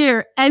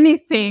hear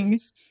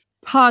anything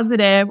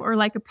positive or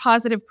like a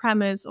positive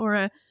premise or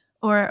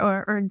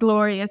a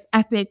glorious,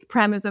 epic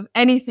premise of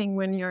anything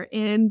when you're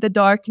in the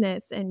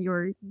darkness and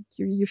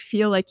you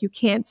feel like you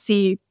can't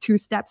see 2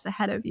 steps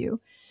ahead of you.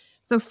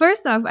 So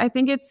first off, I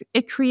think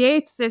it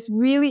creates this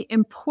really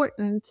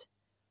important,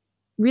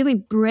 really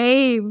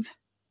brave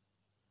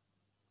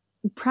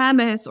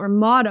premise or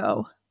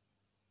motto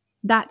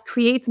that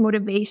creates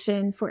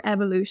motivation for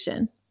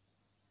evolution.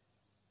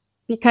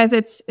 Because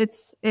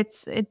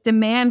it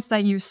demands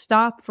that you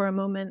stop for a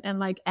moment and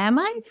like, am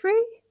I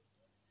free?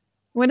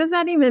 What does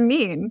that even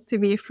mean to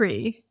be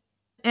free?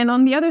 And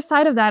on the other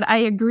side of that, I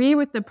agree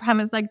with the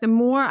premise. Like, the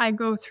more I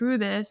go through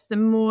this, the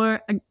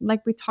more,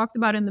 like we talked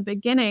about in the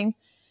beginning,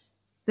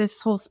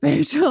 this whole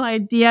spiritual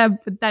idea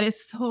that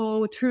is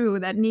so true,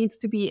 that needs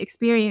to be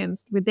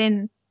experienced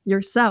within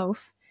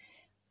yourself,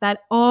 that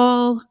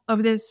all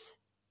of this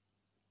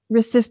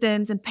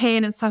resistance and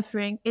pain and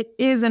suffering, it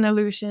is an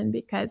illusion,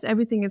 because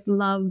everything is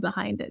love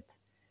behind it.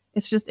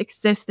 It's just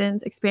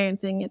existence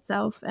experiencing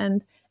itself,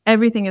 and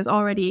everything is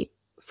already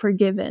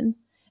forgiven.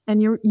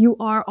 And you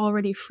are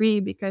already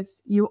free,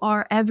 because you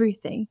are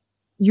everything.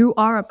 You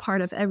are a part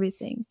of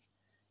everything.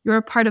 You're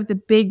a part of the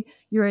big,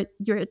 you're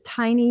a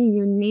tiny,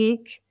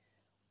 unique,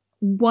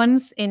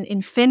 once in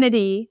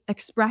infinity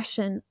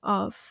expression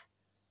of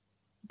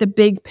the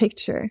big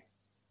picture.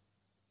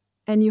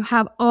 And you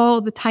have all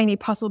the tiny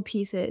puzzle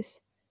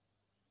pieces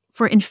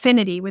for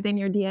infinity within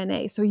your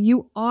DNA. So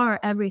you are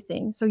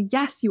everything. So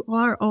yes, you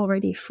are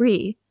already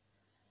free.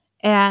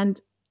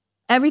 And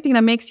everything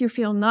that makes you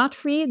feel not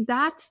free,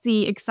 that's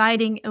the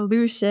exciting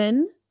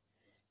illusion,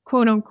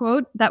 quote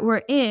unquote, that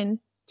we're in,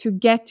 to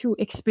get to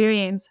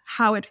experience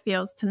how it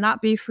feels to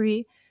not be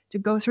free, to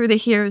go through the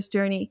hero's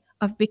journey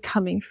of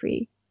becoming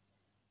free.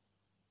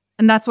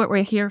 And that's what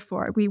we're here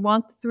for. We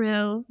want the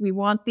thrill. We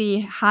want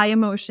the high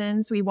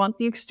emotions. We want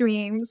the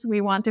extremes.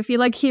 We want to feel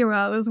like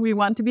heroes. We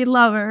want to be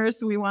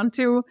lovers. We want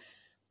to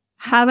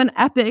have an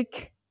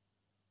epic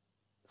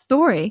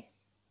story.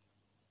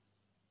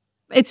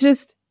 It's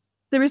just,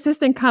 the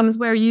resistance comes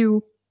where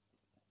you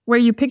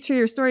picture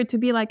your story to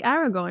be like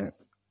Aragorn,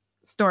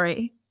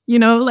 story, you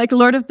know, like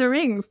Lord of the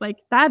Rings. Like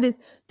that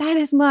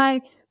is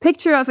my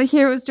picture of a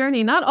hero's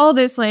journey, not all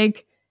this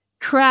like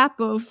crap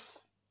of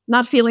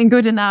not feeling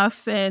good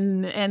enough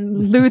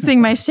and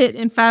losing my shit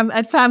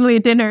at family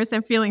dinners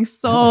and feeling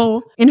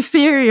so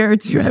inferior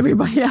to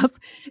everybody else.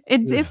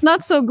 It's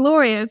not so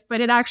glorious,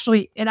 but it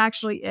actually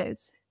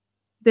is.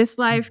 This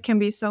life can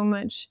be so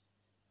much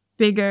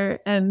bigger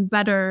and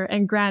better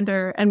and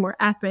grander and more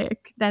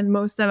epic than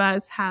most of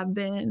us have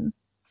been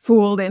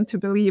fooled into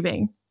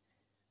believing.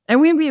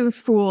 And we'll be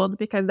fooled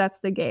because that's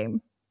the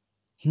game.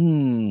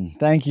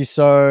 Thank you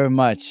so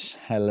much,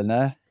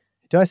 Helena.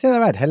 Do I say that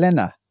right?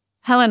 Helena.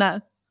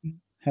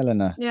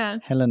 Yeah.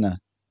 Helena.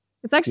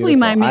 It's actually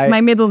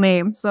my middle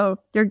name, so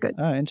you're good.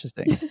 Oh,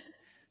 interesting.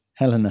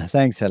 Helena.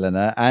 Thanks,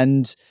 Helena.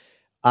 And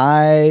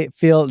I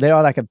feel there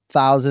are like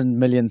 1,000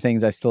 million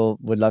things I still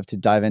would love to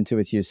dive into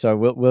with you. So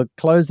we'll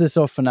close this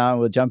off for now.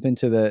 We'll jump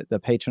into the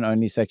patron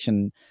only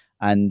section,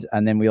 and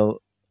then we'll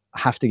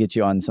have to get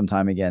you on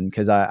sometime again,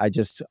 because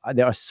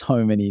there are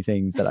so many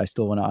things that I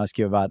still want to ask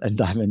you about and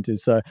dive into.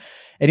 So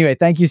anyway,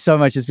 thank you so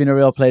much. It's been a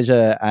real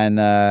pleasure. And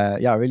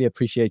I really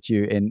appreciate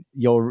you. And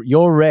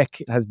your wreck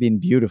has been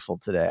beautiful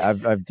today.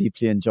 I've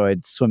deeply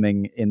enjoyed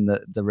swimming in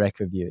the wreck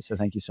of you. So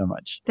thank you so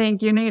much.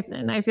 Thank you,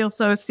 Nathan. I feel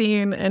so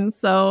seen and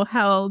so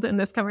held in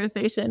this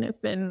conversation. It's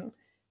been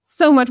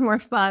so much more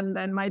fun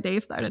than my day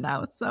started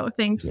out. So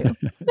thank you.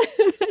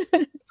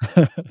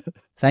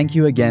 Thank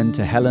you again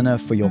to Helena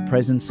for your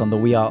presence on the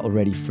We Are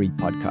Already Free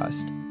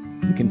podcast.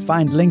 You can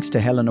find links to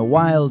Helena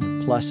Wilde,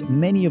 plus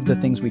many of the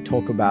things we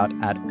talk about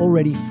at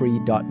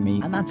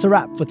alreadyfree.me. And that's a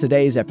wrap for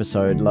today's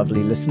episode,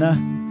 lovely listener.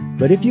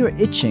 But if you're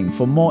itching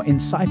for more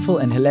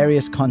insightful and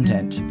hilarious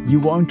content,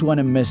 you won't want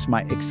to miss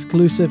my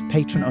exclusive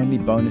patron-only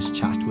bonus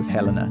chat with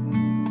Helena.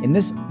 In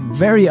this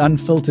very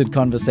unfiltered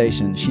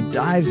conversation, she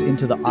dives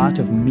into the art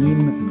of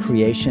meme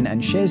creation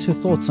and shares her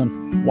thoughts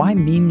on why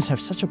memes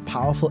have such a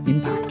powerful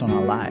impact on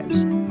our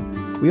lives.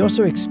 We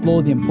also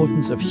explore the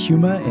importance of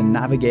humor in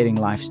navigating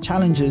life's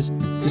challenges,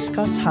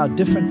 discuss how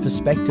different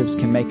perspectives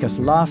can make us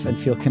laugh and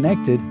feel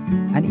connected,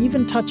 and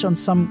even touch on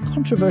some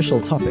controversial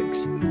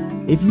topics.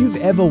 If you've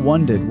ever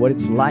wondered what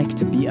it's like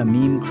to be a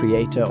meme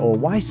creator or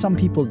why some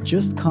people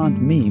just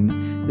can't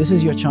meme, this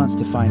is your chance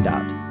to find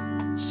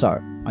out.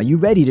 So, are you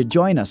ready to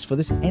join us for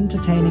this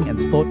entertaining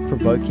and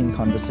thought-provoking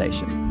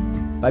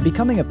conversation? By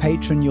becoming a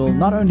patron, you'll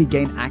not only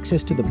gain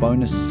access to the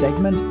bonus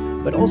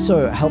segment, but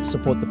also help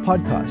support the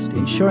podcast,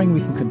 ensuring we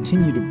can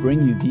continue to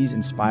bring you these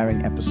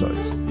inspiring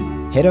episodes.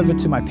 Head over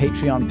to my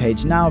Patreon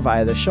page now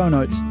via the show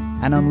notes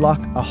and unlock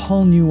a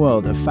whole new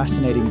world of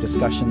fascinating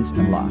discussions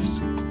and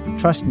laughs.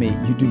 Trust me,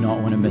 you do not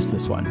want to miss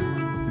this one.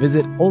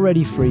 Visit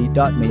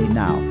alreadyfree.me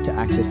now to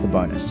access the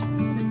bonus.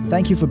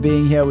 Thank you for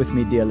being here with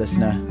me, dear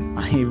listener.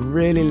 I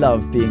really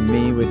love being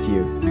me with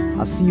you.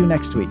 I'll see you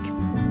next week.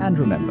 And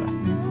remember,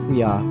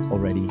 we are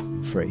already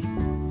free.